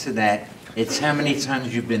add to that, it's how many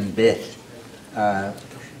times you've been bit.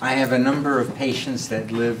 I have a number of patients that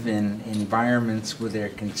live in environments where they're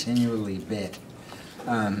continually bit.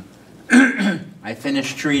 I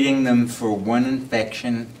finish treating them for one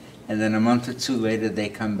infection, and then a month or two later they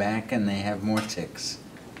come back and they have more ticks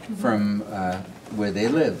from where they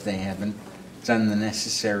live. They haven't done the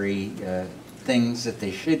necessary things that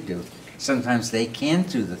they should do. Sometimes they can't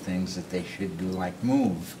do the things that they should do, like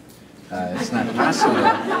move. It's not possible.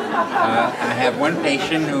 I have one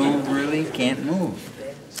patient who really can't move.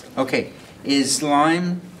 Okay, is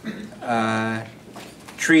Lyme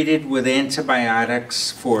treated with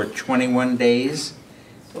antibiotics for 21 days,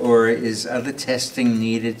 or is other testing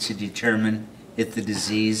needed to determine if the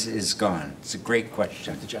disease is gone? It's a great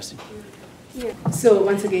question. Dr. Jesse. Yeah. So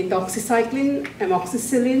once again, doxycycline,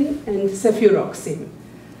 amoxicillin, and cefuroxime.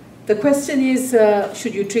 The question is,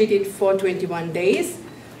 should you treat it for 21 days?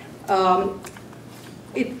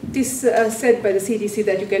 It is said by the CDC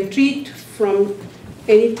that you can treat from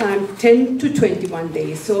any time 10 to 21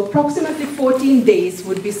 days. So approximately 14 days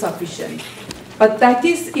would be sufficient. But that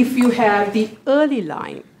is if you have the early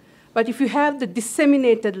Lyme. But if you have the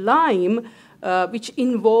disseminated Lyme, which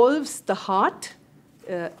involves the heart,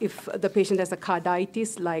 if the patient has a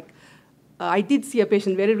carditis, like I did see a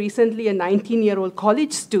patient very recently, a 19-year-old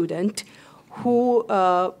college student who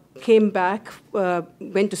came back,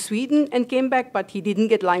 went to Sweden and came back, but he didn't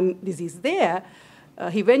get Lyme disease there.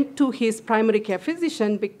 He went to his primary care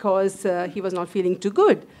physician because he was not feeling too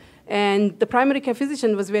good. And the primary care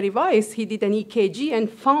physician was very wise. He did an EKG and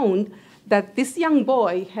found that this young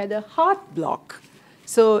boy had a heart block.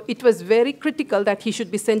 So it was very critical that he should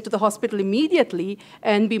be sent to the hospital immediately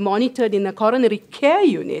and be monitored in a coronary care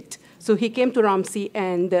unit. So he came to Ramsey,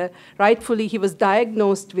 and rightfully he was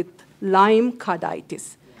diagnosed with Lyme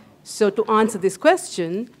carditis. So to answer this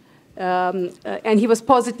question, and he was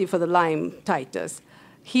positive for the Lyme titers,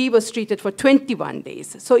 he was treated for 21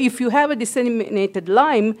 days. So if you have a disseminated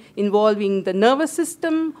Lyme involving the nervous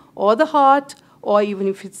system or the heart, or even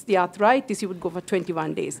if it's the arthritis, you would go for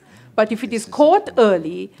 21 days. But if it is caught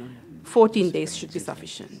early, 14 days should be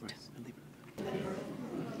sufficient.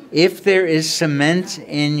 If there is cement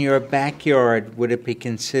in your backyard, would it be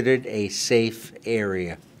considered a safe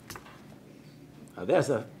area?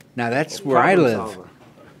 Now that's where I live.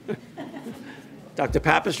 Dr.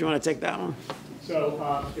 Pappas, you want to take that one?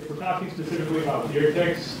 So if we're talking specifically about deer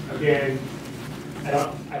ticks, again,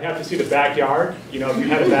 I'd have to see the backyard. You know, if you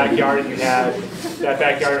had a backyard and you had that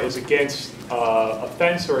backyard was against a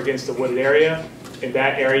fence or against a wooded area, in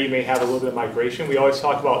that area you may have a little bit of migration. We always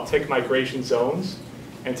talk about tick migration zones.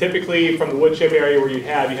 And typically from the wood chip area where you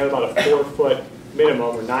have about a 4-foot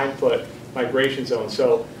minimum or 9-foot migration zone.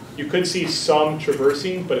 So you could see some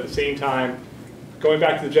traversing, but at the same time, going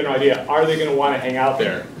back to the general idea, are they going to want to hang out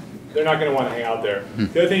there? They're not going to want to hang out there.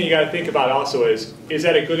 The other thing you got to think about also is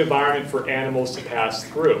that a good environment for animals to pass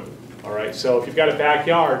through? All right, so if you've got a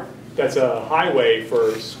backyard that's a highway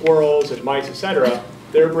for squirrels and mice, etc.,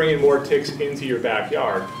 they're bringing more ticks into your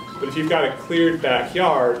backyard. But if you've got a cleared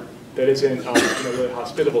backyard that isn't really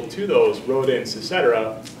hospitable to those rodents,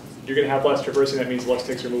 etc., you're going to have less traversing. That means less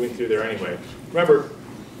ticks are moving through there anyway. Remember,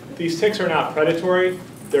 these ticks are not predatory.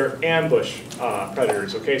 They're ambush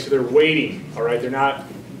predators, okay? So they're waiting, all right? They're not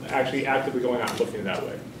actually actively going out and looking that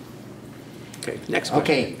way. Okay, next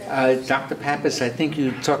question. Okay, Dr. Pappas, I think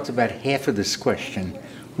you talked about half of this question.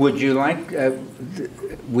 Would you like,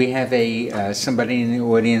 we have somebody in the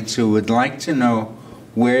audience who would like to know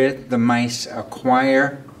where the mice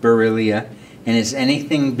acquire Borrelia, and is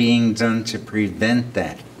anything being done to prevent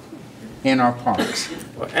that in our parks?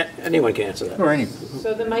 Anyone can answer that. Or any.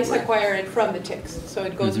 So the mice acquire it from the ticks. So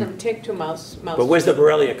it goes from tick to mouse. But where's the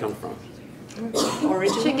Borrelia come from?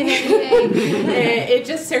 Originally, it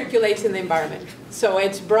just circulates in the environment. So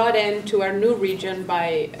it's brought into our new region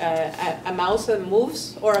by a mouse that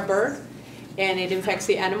moves or a bird, and it infects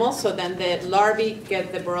the animal. So then the larvae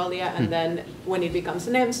get the Borrelia, and then when it becomes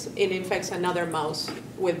nymphs, it infects another mouse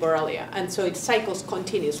with Borrelia. And so it cycles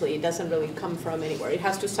continuously. It doesn't really come from anywhere. It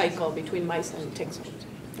has to cycle between mice and ticks.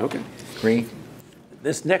 Okay. Great.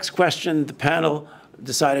 This next question, the panel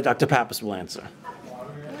decided Dr. Pappas will answer.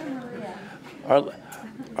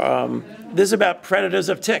 This is about predators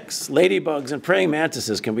of ticks, ladybugs and praying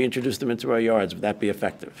mantises. Can we introduce them into our yards? Would that be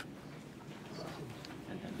effective?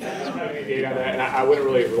 I don't have any data on that, and I wouldn't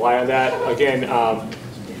really rely on that. Again,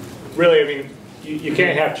 really, I mean, you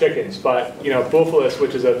can't have chickens, but Buphalus,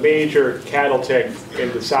 which is a major cattle tick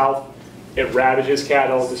in the south, it ravages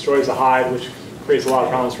cattle, destroys the hide, which creates a lot of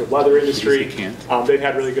problems for the leather industry. They've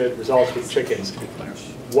had really good results with chickens.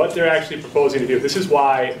 What they're actually proposing to do, this is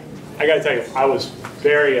why, I got to tell you, I was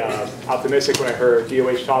very optimistic when I heard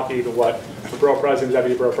DOH talking even what the borough president,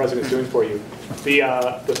 deputy borough president is doing for you. The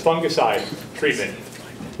fungicide treatment.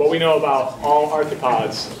 What we know about all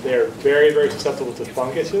arthropods, they're very, very susceptible to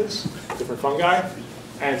funguses, different fungi.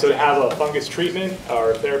 And so to have a fungus treatment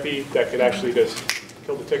or therapy that could actually just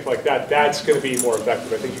kill the tick like that, that's going to be more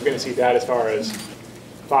effective. I think you're going to see that as far as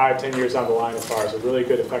 5-10 years down the line as far as a really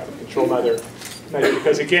good effective control method. measure,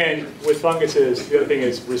 because again, with funguses, the other thing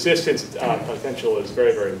is resistance potential is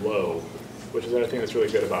very, very low, which is another thing that's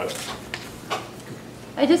really good about it.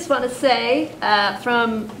 I just want to say,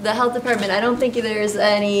 from the health department, I don't think there's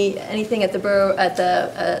anything at the borough, at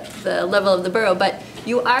the level of the borough, but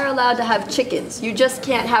you are allowed to have chickens. You just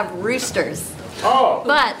can't have roosters. Oh.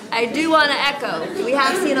 But I do want to echo, we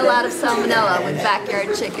have seen a lot of salmonella with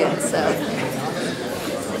backyard chickens, so.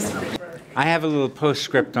 I have a little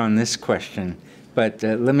postscript on this question, but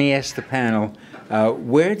let me ask the panel,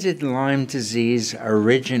 where did Lyme disease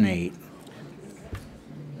originate?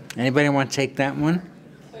 Anybody want to take that one?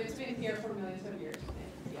 So it's been here for millions of years.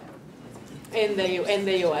 Yeah. In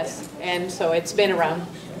the U.S. And so it's been around.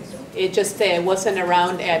 It just wasn't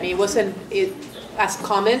around. I mean, it wasn't as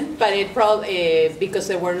common, but it probably because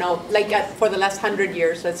there were no for the last 100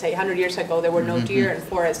 years. Let's say 100 years ago, there were no deer in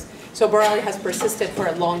forests. So borrelia has persisted for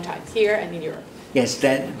a long time here and in Europe. Yes,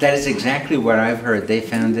 that is exactly what I've heard. They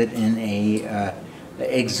found it in a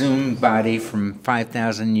exhumed body from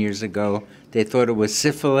 5,000 years ago. They thought it was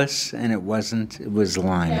syphilis, and it wasn't. It was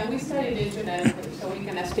Lyme. Yeah, we studied it genetically, so we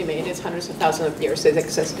can estimate it's hundreds of thousands of years it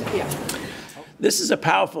existed. Yeah. This is a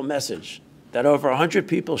powerful message that over 100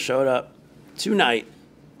 people showed up tonight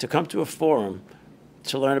to come to a forum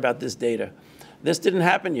to learn about this data. This didn't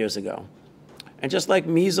happen years ago. And just like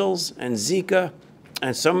measles and Zika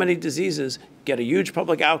and so many diseases get a huge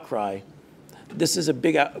public outcry, this is a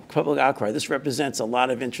big public outcry. This represents a lot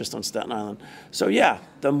of interest on Staten Island. So yeah,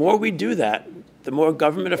 the more we do that, the more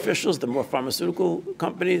government officials, the more pharmaceutical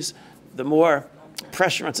companies, the more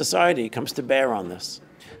pressure on society comes to bear on this.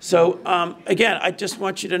 So again, I just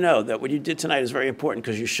want you to know that what you did tonight is very important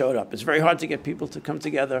because you showed up. It's very hard to get people to come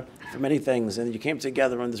together for many things, and you came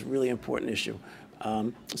together on this really important issue.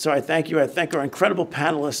 So I thank you. I thank our incredible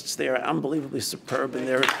panelists. They are unbelievably superb, and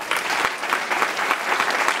they're.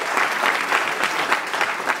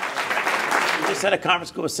 We just had a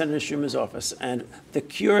conference call with Senator Schumer's office, and the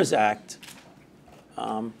Cures Act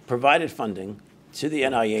provided funding to the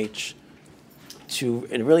NIH to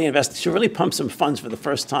really pump some funds for the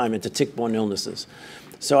first time into tick-borne illnesses.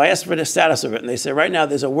 So I asked for the status of it, and they said right now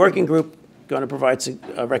there's a working group going to provide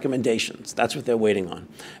recommendations. That's what they're waiting on.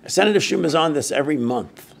 Senator Schumer's on this every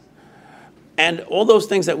month. And all those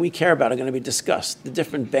things that we care about are going to be discussed. The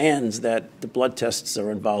different bans that the blood tests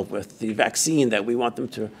are involved with, the vaccine that we want them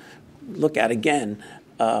to look at again,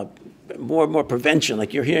 more and more prevention.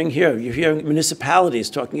 Like you're hearing here, you're hearing municipalities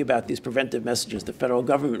talking about these preventive messages. The federal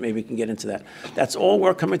government maybe can get into that. That's all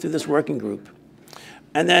work coming through this working group.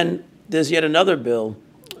 And then there's yet another bill,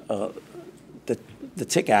 the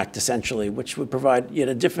Tick Act, essentially, which would provide yet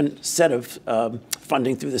a different set of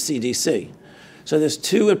funding through the CDC. So there's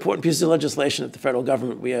two important pieces of legislation that the federal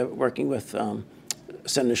government we are working with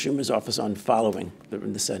Senator Schumer's office on following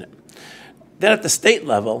in the Senate. Then at the state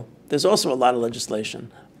level, there's also a lot of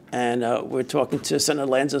legislation. And we're talking to Senator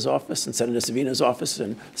Lanza's office and Senator Savina's office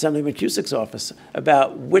and Assemblyman Cusick's office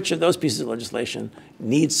about which of those pieces of legislation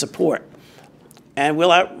needs support. And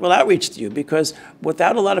we'll outreach to you because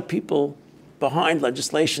without a lot of people behind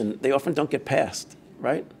legislation, they often don't get passed,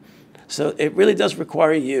 right? So it really does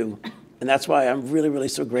require you, and that's why I'm really, really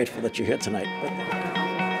so grateful that you're here tonight.